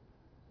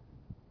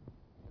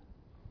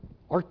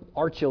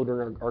 Our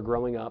children are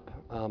growing up,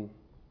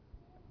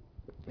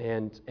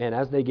 and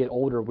as they get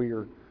older,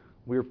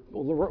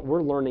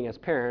 we're learning as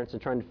parents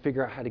and trying to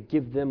figure out how to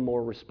give them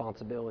more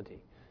responsibility.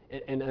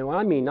 And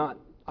I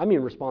mean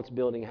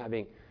responsibility in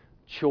having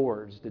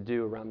chores to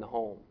do around the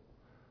home.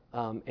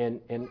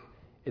 And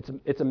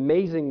it's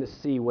amazing to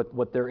see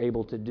what they're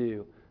able to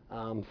do,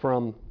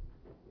 from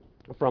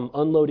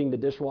unloading the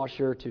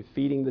dishwasher to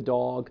feeding the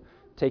dog,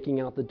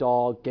 taking out the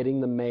dog, getting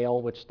the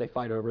mail, which they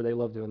fight over. They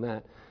love doing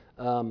that.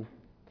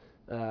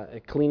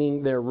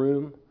 Cleaning their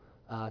room,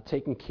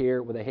 taking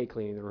care. Well, they hate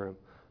cleaning the room.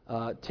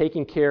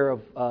 Taking care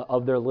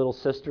of their little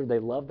sister. They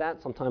love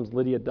that. Sometimes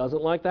Lydia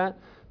doesn't like that,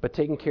 but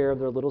taking care of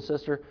their little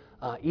sister.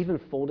 Even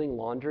folding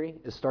laundry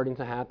is starting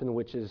to happen,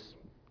 which is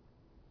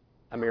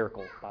a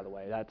miracle, by the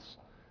way.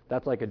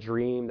 That's like a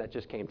dream that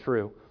just came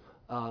true.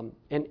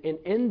 And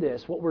in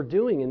this, what we're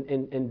doing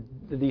in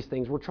these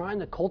things, we're trying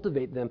to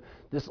cultivate them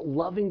this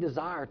loving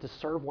desire to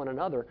serve one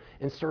another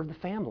and serve the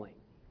family.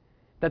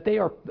 That they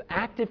are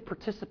active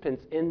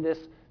participants in this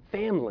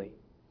family.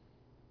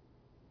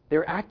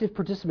 They're active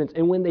participants,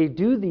 and when they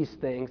do these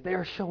things, they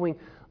are showing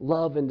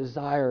love and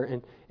desire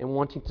and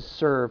wanting to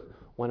serve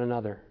one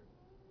another.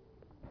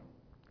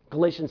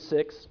 Galatians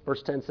 6,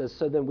 verse 10 says,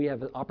 So then we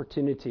have an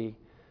opportunity.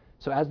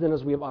 So as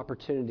we have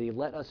opportunity,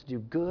 let us do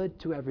good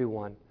to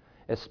everyone,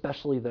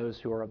 especially those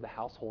who are of the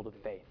household of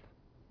faith.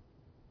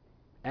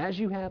 As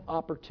you have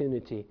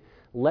opportunity,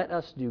 let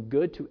us do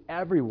good to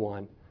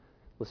everyone.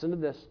 Listen to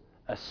this,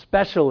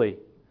 especially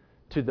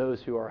to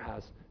those who are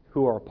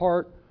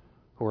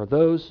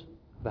those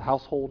of the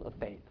household of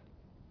faith.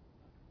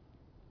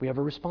 We have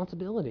a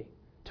responsibility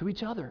to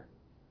each other.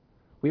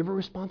 We have a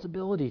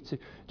responsibility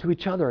to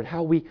each other and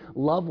how we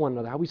love one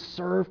another, how we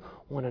serve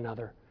one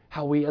another,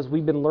 how we, as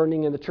we've been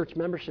learning in the church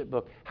membership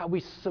book, how we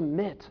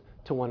submit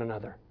to one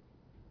another.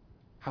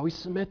 How we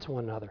submit to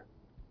one another.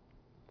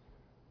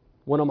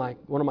 One of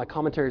my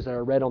commentaries that I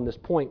read on this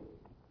point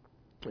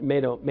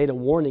made a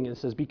warning, and it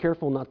says, be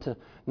careful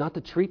not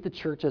to treat the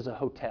church as a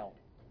hotel.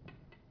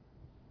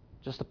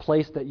 Just a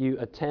place that you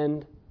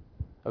attend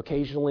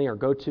occasionally or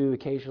go to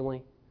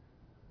occasionally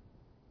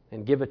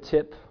and give a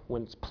tip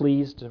when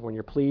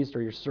you're pleased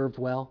or you're served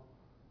well.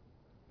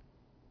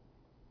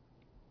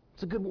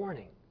 It's a good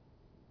warning.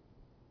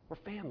 We're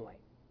family.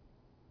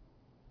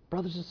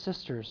 Brothers and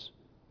sisters,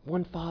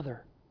 one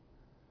Father.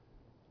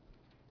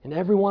 And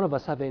every one of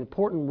us have an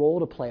important role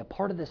to play, a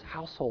part of this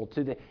household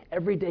to the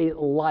everyday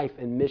life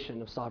and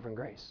mission of Sovereign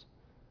Grace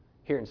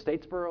here in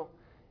Statesboro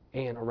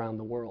and around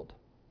the world.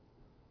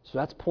 So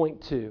that's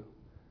point 2,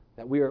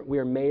 that we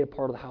are made a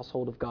part of the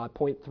household of God.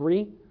 Point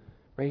 3,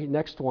 right here,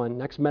 next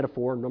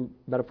metaphor,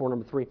 metaphor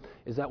number 3,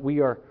 is that we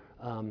are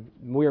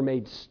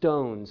made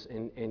stones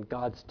in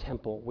God's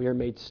temple. We are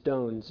made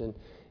stones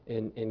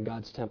in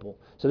God's temple.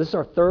 So this is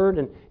our third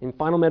and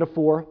final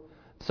metaphor.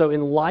 So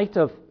in light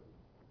of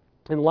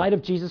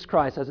Jesus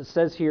Christ, as it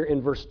says here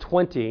in verse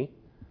 20,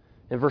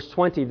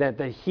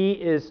 that He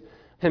is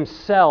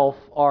Himself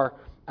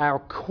our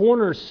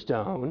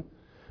cornerstone,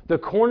 the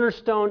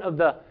cornerstone of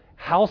the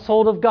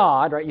household of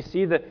God, right? You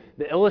see the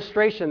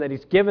illustration that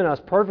He's given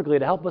us perfectly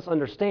to help us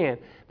understand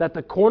that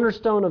the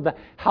cornerstone of the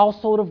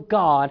household of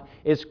God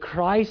is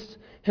Christ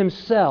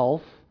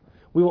Himself.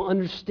 We will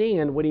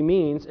understand what He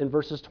means in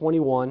verses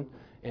 21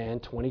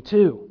 and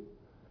 22.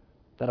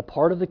 That a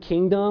part of the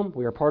kingdom,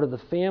 we are part of the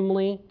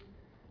family,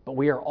 but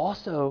we are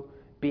also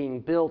being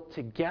built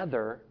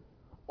together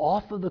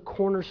off of the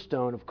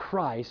cornerstone of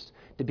Christ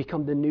to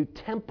become the new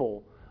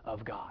temple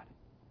of God.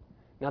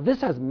 Now,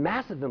 this has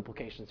massive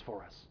implications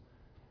for us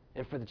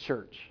and for the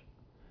church.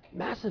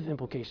 Massive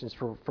implications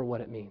for what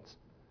it means.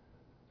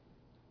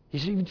 You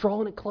should even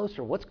draw it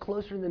closer. What's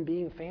closer than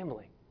being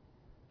family?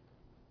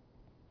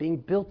 Being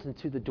built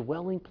into the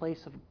dwelling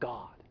place of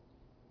God.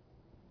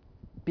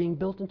 Being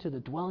built into the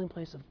dwelling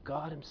place of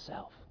God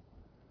Himself.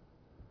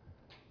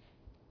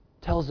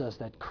 Tells us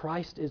that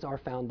Christ is our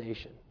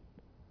foundation,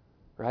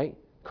 right?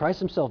 Christ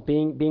Himself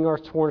being our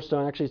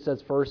cornerstone. Actually, it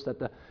says first that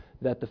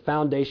the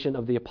foundation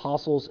of the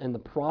apostles and the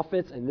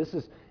prophets, and this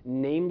is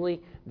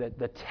namely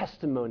the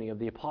testimony of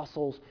the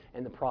apostles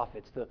and the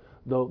prophets,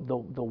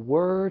 the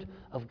Word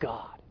of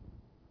God.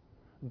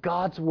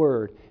 God's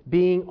Word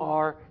being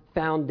our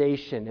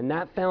foundation, and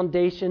that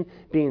foundation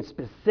being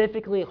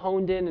specifically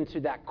honed in into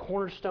that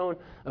cornerstone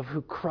of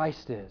who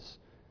Christ is.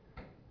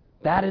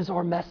 That is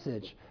our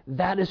message.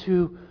 That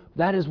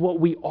is what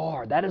we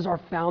are. That is our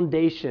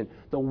foundation.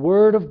 The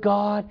Word of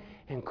God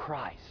and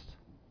Christ.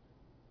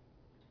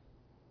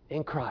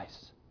 In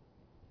Christ.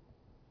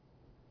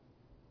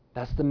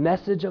 That's the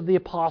message of the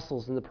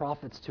apostles and the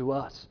prophets to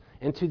us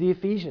and to the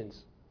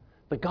Ephesians.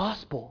 The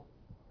gospel.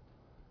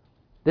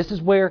 This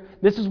is where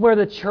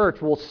the church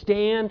will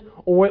stand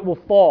or it will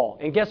fall.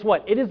 And guess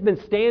what? It has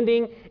been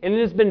standing and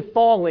it has been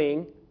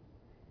falling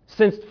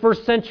since the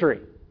first century.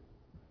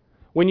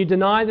 When you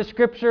deny the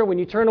Scripture, when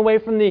you turn away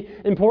from the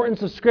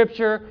importance of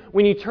Scripture,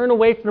 when you turn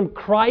away from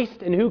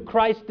Christ and who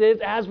Christ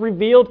is as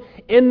revealed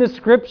in the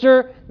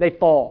Scripture, they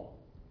fall.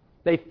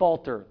 They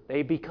falter.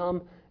 They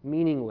become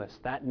meaningless.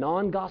 That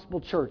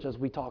non-gospel church, as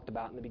we talked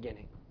about in the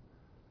beginning.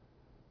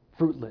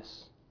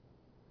 Fruitless.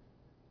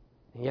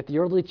 And yet the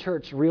early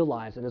church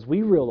realized, and as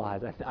we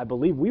realize, I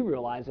believe we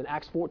realize in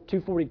Acts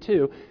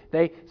 2:42,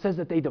 they says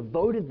that they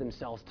devoted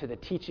themselves to the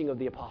teaching of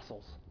the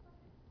apostles.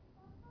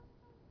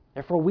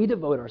 Therefore, we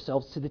devote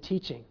ourselves to the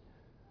teaching,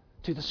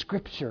 to the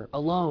Scripture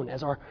alone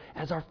as our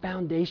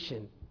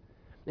foundation.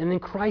 And then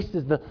Christ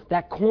is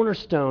that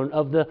cornerstone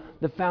of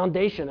the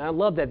foundation. I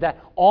love that. That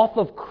off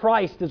of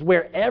Christ is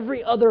where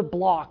every other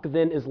block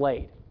then is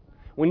laid.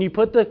 When you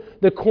put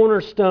the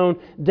cornerstone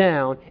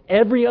down,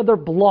 every other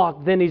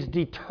block then is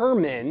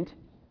determined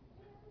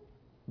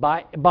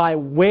by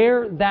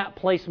where that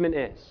placement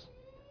is.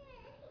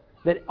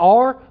 That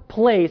our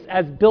place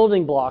as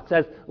building blocks,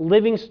 as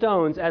living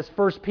stones, as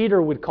 1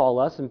 Peter would call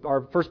us,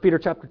 or 1 Peter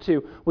chapter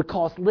 2 would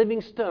call us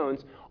living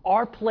stones,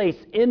 our place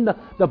in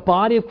the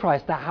body of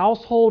Christ, the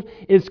household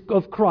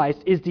of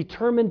Christ, is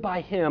determined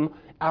by Him,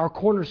 our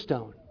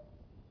cornerstone.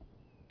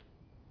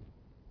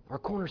 Our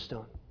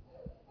cornerstone.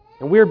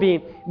 And we're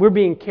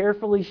being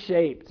carefully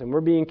shaped and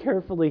we're being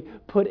carefully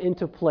put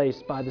into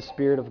place by the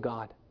Spirit of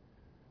God.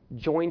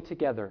 Joined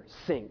together,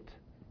 synced.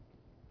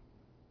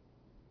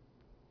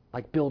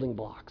 Like building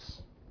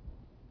blocks.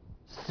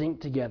 Synced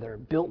together,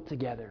 built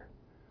together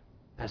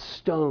as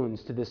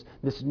stones to this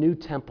new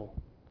temple.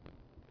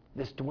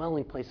 This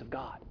dwelling place of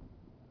God.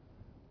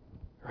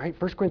 Right?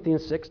 1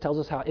 Corinthians 6 tells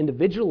us how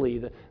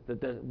individually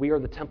we are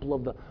the temple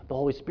of the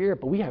Holy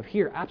Spirit, but we have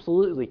here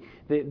absolutely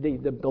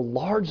the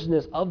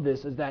largeness of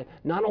this is that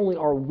not only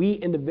are we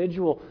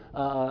individual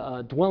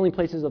dwelling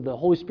places of the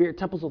Holy Spirit,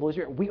 temples of the Holy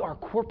Spirit, we are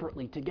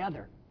corporately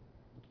together.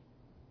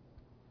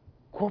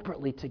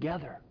 Corporately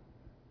together.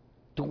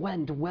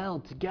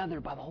 Dwelled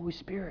together by the Holy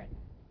Spirit.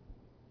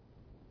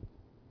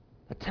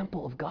 The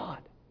temple of God.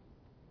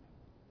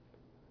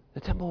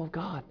 The temple of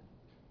God.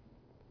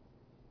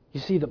 You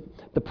see,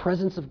 the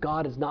presence of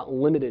God is not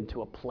limited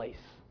to a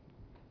place.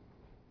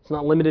 It's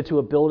not limited to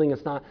a building.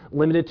 It's not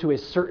limited to a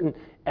certain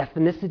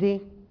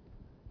ethnicity.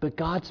 But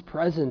God's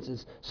presence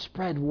is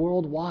spread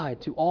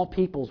worldwide to all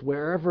peoples.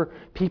 Wherever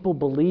people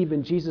believe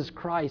in Jesus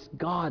Christ,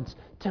 God's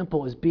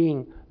temple is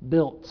being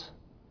built.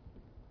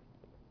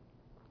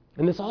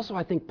 And this also,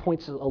 I think,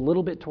 points a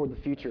little bit toward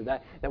the future,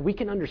 that we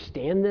can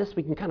understand this,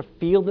 we can kind of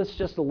feel this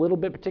just a little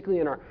bit, particularly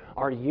in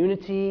our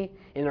unity,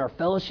 in our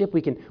fellowship,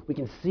 we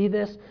can see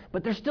this,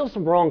 but there's still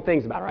some wrong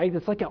things about it, right?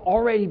 It's like an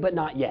already but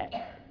not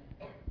yet.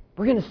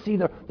 We're going to see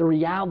the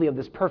reality of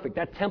this perfect.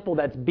 That temple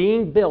that's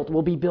being built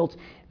will be built,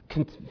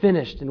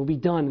 finished, and will be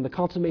done in the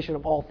consummation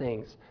of all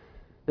things.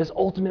 This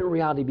ultimate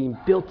reality being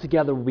built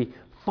together will be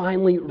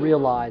finally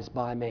realized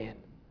by man.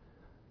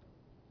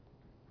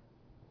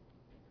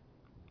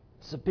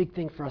 It's a big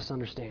thing for us to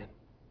understand.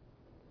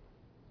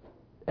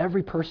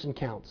 Every person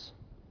counts.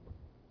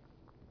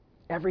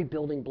 Every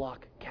building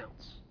block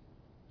counts.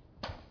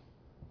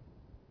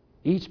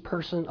 Each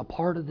person, a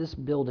part of this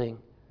building,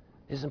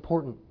 is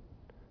important,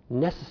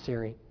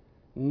 necessary,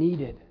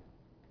 needed.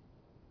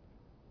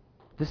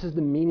 This is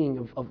the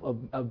meaning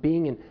of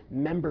being in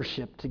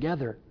membership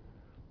together,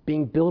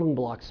 being building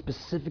blocks,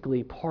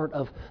 specifically part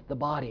of the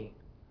body.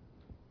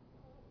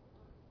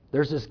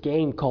 There's this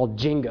game called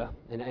Jenga,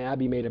 and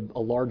Abby made a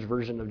large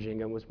version of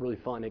Jenga. It was really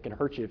fun. It can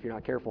hurt you if you're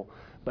not careful.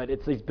 But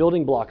it's these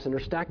building blocks, and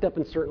they're stacked up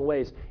in certain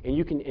ways.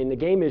 And the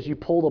game is you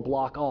pull the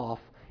block off,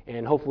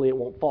 and hopefully it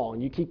won't fall.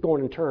 And you keep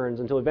going in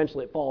turns until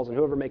eventually it falls, and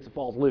whoever makes it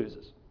falls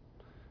loses.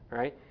 All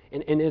right?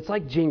 And it's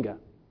like Jenga.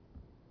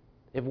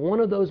 If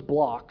one of those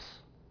blocks,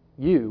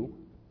 is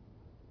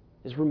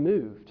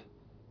removed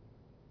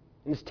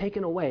and is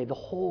taken away, the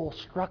whole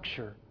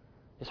structure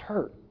is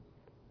hurt.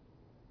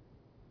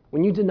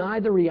 When you deny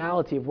the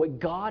reality of what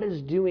God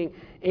is doing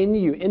in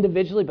you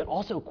individually, but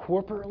also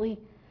corporately,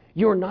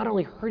 you are not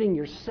only hurting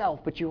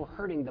yourself, but you are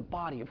hurting the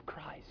body of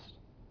Christ.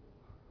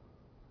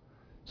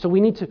 So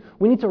we need to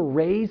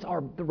raise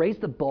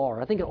the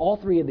bar. I think all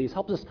three of these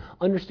helps us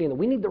understand that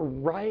we need to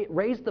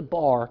raise the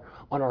bar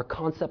on our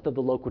concept of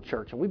the local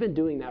church. And we've been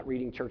doing that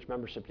reading church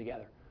membership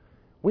together.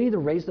 We need to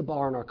raise the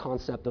bar on our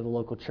concept of the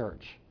local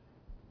church.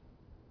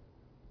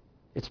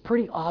 It's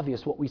pretty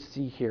obvious what we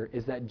see here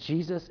is that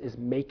Jesus is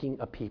making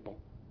a people.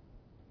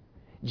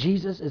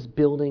 Jesus is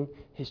building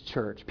his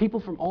church. People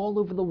from all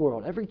over the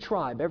world, every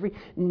tribe, every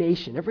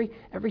nation,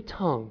 every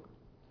tongue.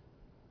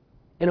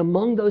 And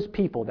among those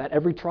people, that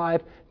every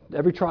tribe,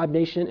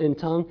 nation, and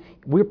tongue,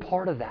 we're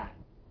part of that.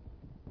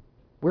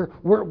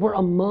 We're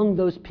among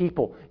those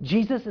people.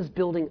 Jesus is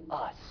building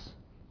us.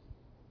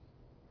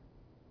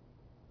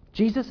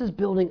 Jesus is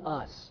building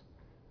us.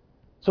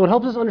 So it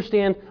helps us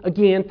understand,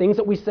 again, things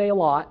that we say a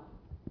lot,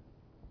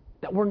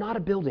 that we're not a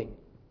building.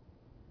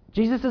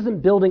 Jesus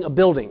isn't building a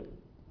building.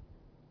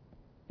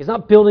 He's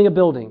not building a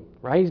building,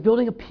 right? He's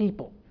building a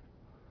people.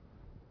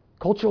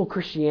 Cultural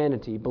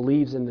Christianity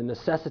believes in the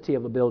necessity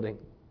of a building.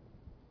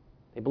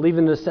 They believe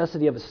in the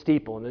necessity of a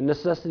steeple, and the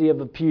necessity of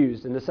the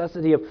pews, the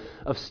necessity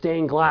of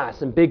stained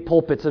glass and big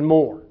pulpits and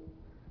more.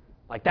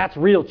 Like, that's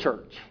real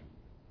church.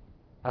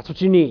 That's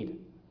what you need.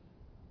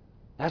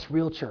 That's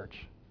real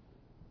church.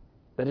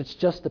 That it's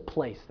just a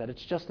place, that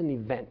it's just an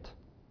event.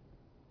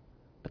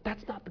 But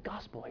that's not the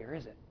gospel here,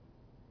 is it?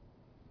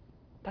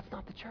 That's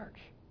not the church.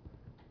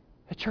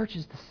 The church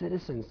is the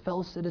citizens,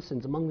 fellow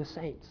citizens among the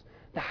saints,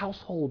 the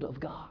household of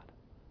God,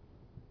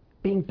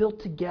 being built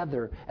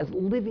together as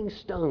living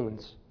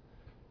stones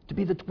to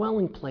be the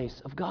dwelling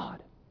place of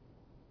God.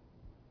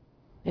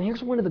 And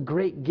here's one of the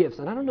great gifts,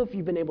 and I don't know if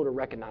you've been able to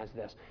recognize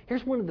this.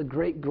 Here's one of the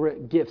great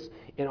gifts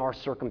in our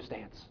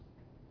circumstance.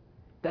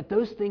 That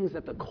those things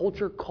that the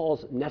culture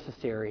calls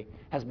necessary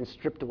has been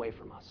stripped away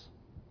from us.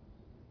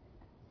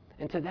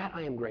 And to that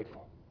I am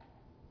grateful.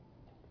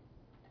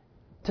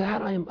 To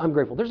that I'm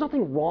grateful. There's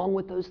nothing wrong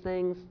with those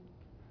things.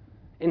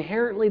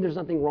 Inherently, there's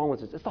nothing wrong with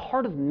this. It's the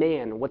heart of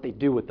man and what they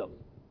do with them.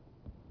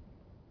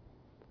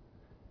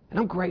 And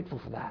I'm grateful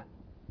for that.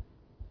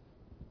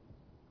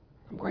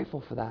 I'm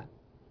grateful for that.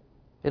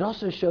 It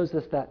also shows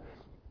us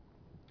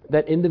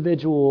that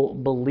individual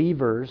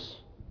believers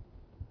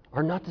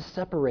are not to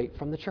separate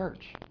from the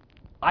church.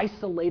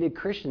 Isolated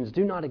Christians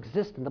do not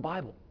exist in the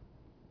Bible.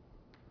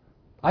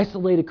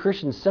 Isolated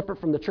Christians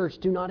separate from the church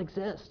do not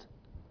exist.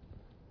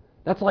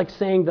 That's like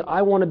saying that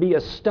I want to be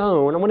a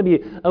stone, I want to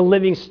be a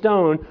living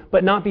stone,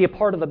 but not be a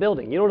part of the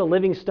building. You know what a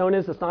living stone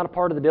is that's not a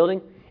part of the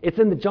building? It's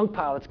in the junk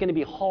pile. It's going to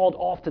be hauled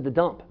off to the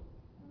dump.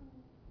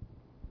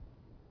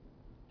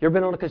 You ever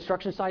been on a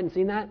construction site and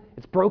seen that?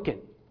 It's broken,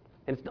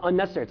 and it's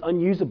unnecessary. It's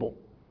unusable.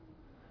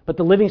 But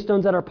the living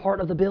stones that are part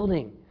of the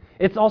building.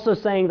 It's also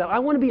saying that I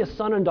want to be a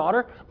son and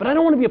daughter, but I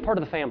don't want to be a part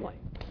of the family.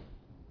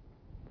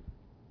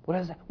 What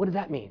does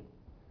that mean?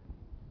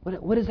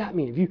 What does that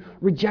mean? If you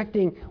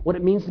rejecting what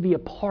it means to be a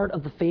part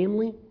of the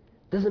family,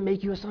 doesn't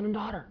make you a son and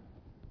daughter.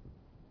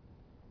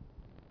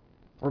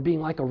 Or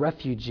being like a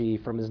refugee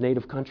from his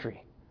native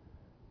country,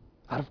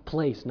 out of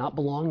place, not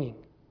belonging.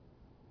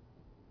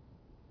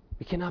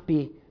 We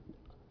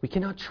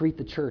cannot treat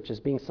the church as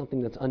being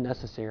something that's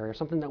unnecessary or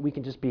something that we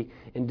can just be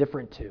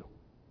indifferent to.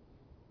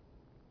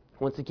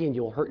 Once again,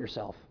 you'll hurt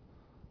yourself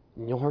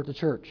and you'll hurt the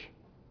church.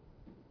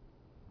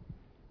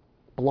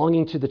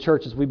 Belonging to the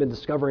church, as we've been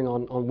discovering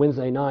on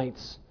Wednesday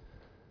nights,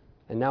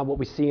 and now what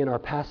we see in our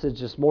passage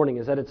this morning,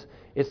 is that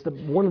it's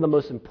one of the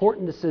most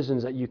important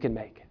decisions that you can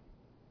make.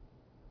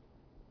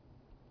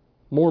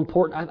 More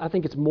important, I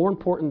think it's more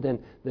important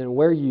than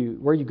where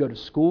you go to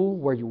school,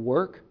 where you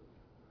work,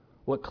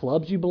 what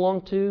clubs you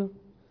belong to,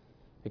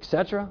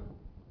 etc.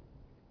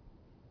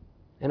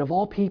 And of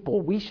all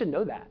people, we should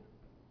know that.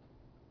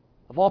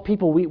 Of all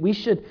people, we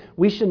should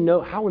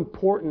know how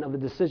important of a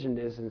decision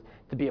it is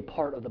to be a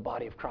part of the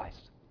body of Christ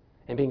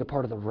and being a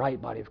part of the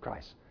right body of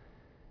Christ.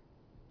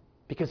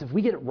 Because if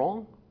we get it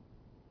wrong,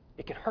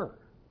 it can hurt.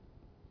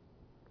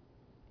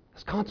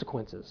 There's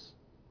consequences.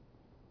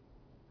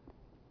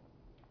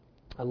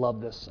 I love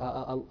this.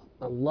 I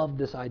love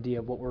this idea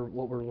of what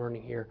we're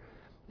learning here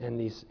in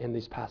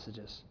these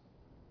passages.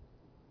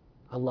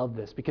 I love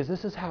this because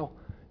this is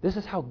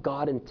how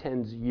God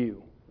intends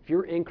you. If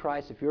you're in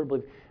Christ, if you're a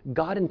believer,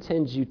 God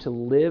intends you to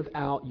live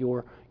out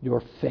your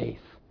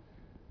faith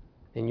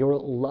and your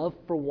love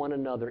for one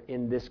another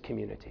in this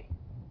community.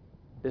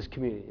 This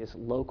community, this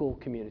local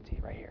community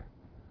right here.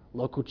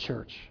 Local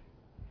church.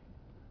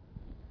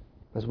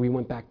 As we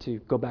go back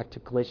to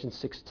Galatians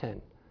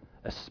 6:10,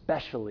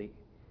 especially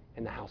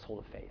in the household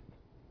of faith.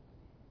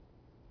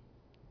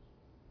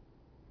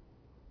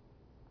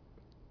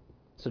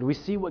 So do we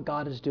see what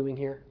God is doing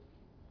here?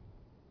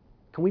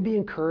 Can we be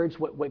encouraged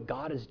what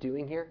God is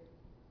doing here?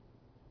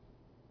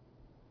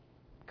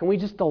 Can we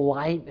just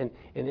delight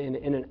in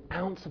an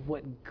ounce of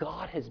what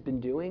God has been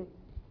doing?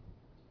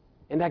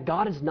 And that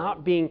God is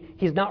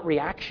He's not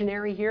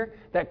reactionary here.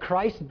 That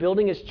Christ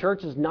building His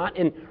church is not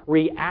in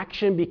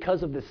reaction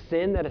because of the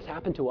sin that has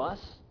happened to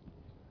us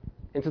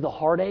and to the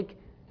heartache.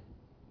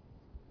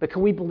 But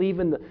can we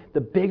believe in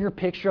the bigger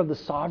picture of the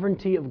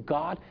sovereignty of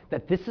God,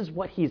 that this is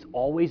what He's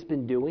always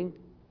been doing?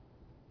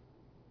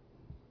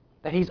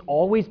 That He's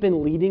always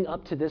been leading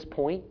up to this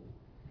point?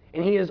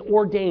 And He has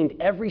ordained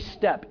every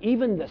step,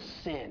 even the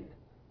sin,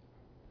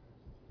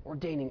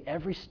 ordaining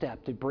every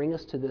step to bring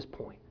us to this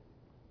point.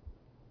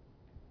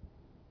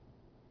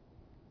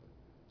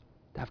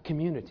 To have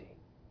community.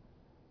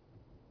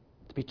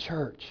 To be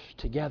church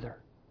together,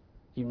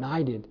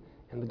 united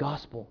and the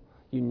gospel,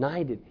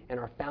 united in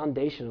our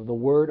foundation of the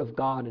Word of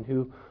God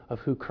and of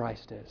who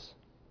Christ is.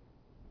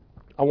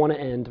 I want to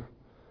end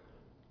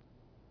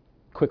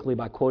quickly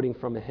by quoting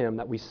from a hymn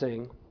that we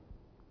sing.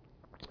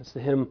 It's the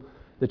hymn,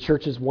 "The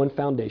Church's One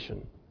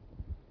Foundation."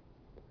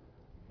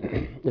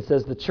 It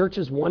says, "The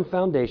Church's one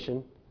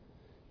foundation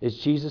is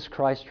Jesus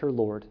Christ her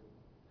Lord.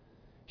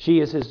 She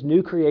is His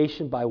new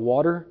creation by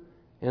water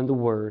and the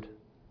Word.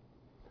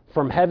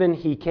 From heaven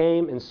He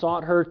came and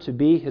sought her to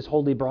be His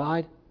holy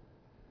bride.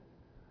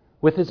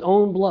 With His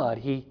own blood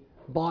He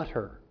bought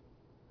her,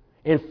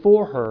 and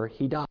for her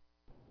He died."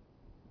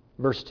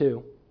 Verse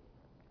 2,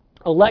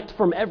 "Elect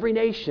from every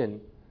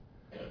nation,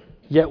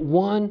 yet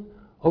one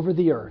over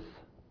the earth,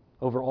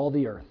 over all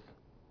the earth.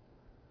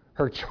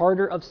 Her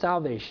charter of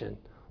salvation,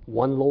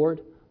 one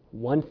Lord,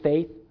 one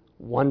faith,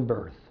 one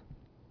birth.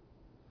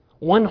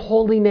 One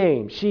holy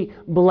name she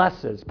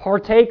blesses,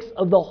 partakes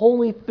of the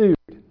holy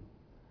food,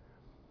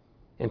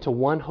 and to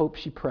one hope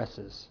she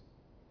presses,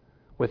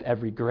 with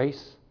every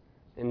grace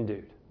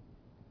endued."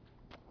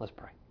 Let's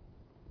pray.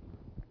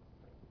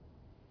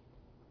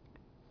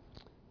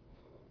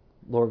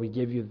 Lord, we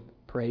give you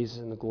praise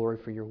and the glory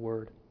for your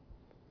word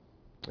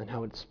and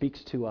how it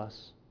speaks to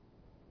us,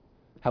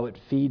 how it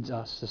feeds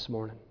us this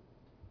morning,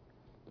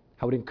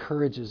 how it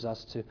encourages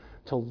us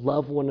to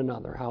love one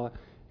another, how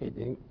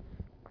it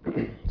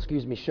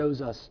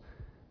shows us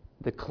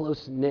the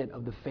close knit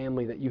of the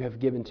family that you have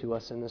given to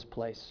us in this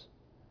place.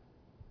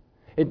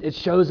 It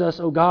shows us,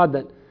 oh God,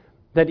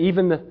 that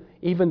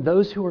even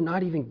those who are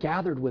not even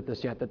gathered with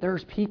us yet, that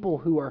there's people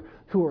who are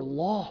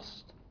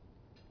lost.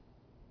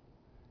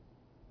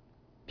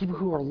 People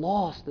who are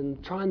lost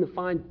and trying to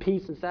find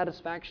peace and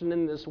satisfaction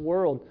in this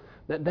world,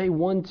 that they,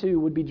 one too,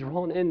 would be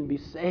drawn in and be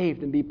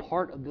saved and be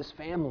part of this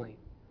family.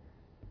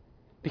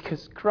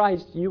 Because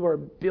Christ, you are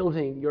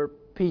building your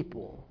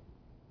people.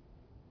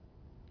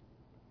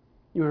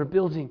 You are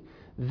building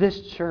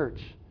this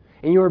church,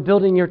 and you are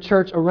building your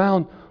church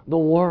around the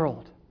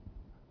world.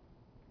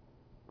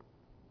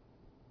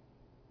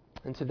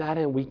 And to that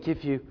end, we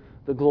give you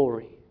the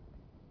glory.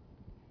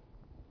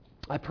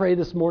 I pray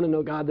this morning,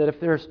 oh God, that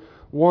if there's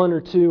one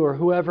or two or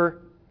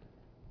whoever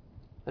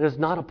that is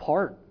not a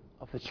part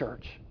of the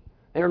church,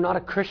 they are not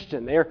a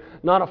Christian, they are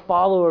not a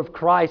follower of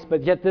Christ,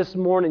 but yet this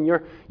morning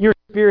your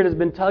Spirit has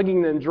been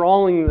tugging them,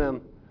 drawing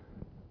them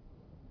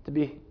to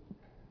be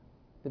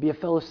a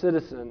fellow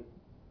citizen,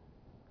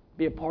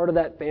 be a part of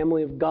that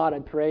family of God. I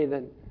pray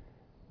that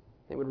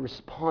they would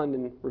respond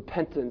in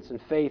repentance and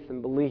faith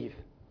and believe.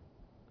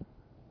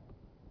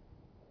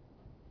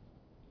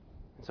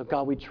 And so,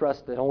 God, we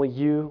trust that only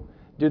you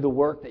do the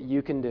work that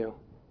you can do.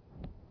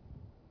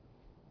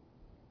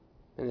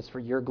 And it's for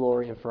your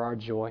glory and for our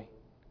joy.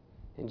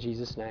 In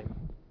Jesus' name,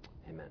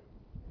 amen.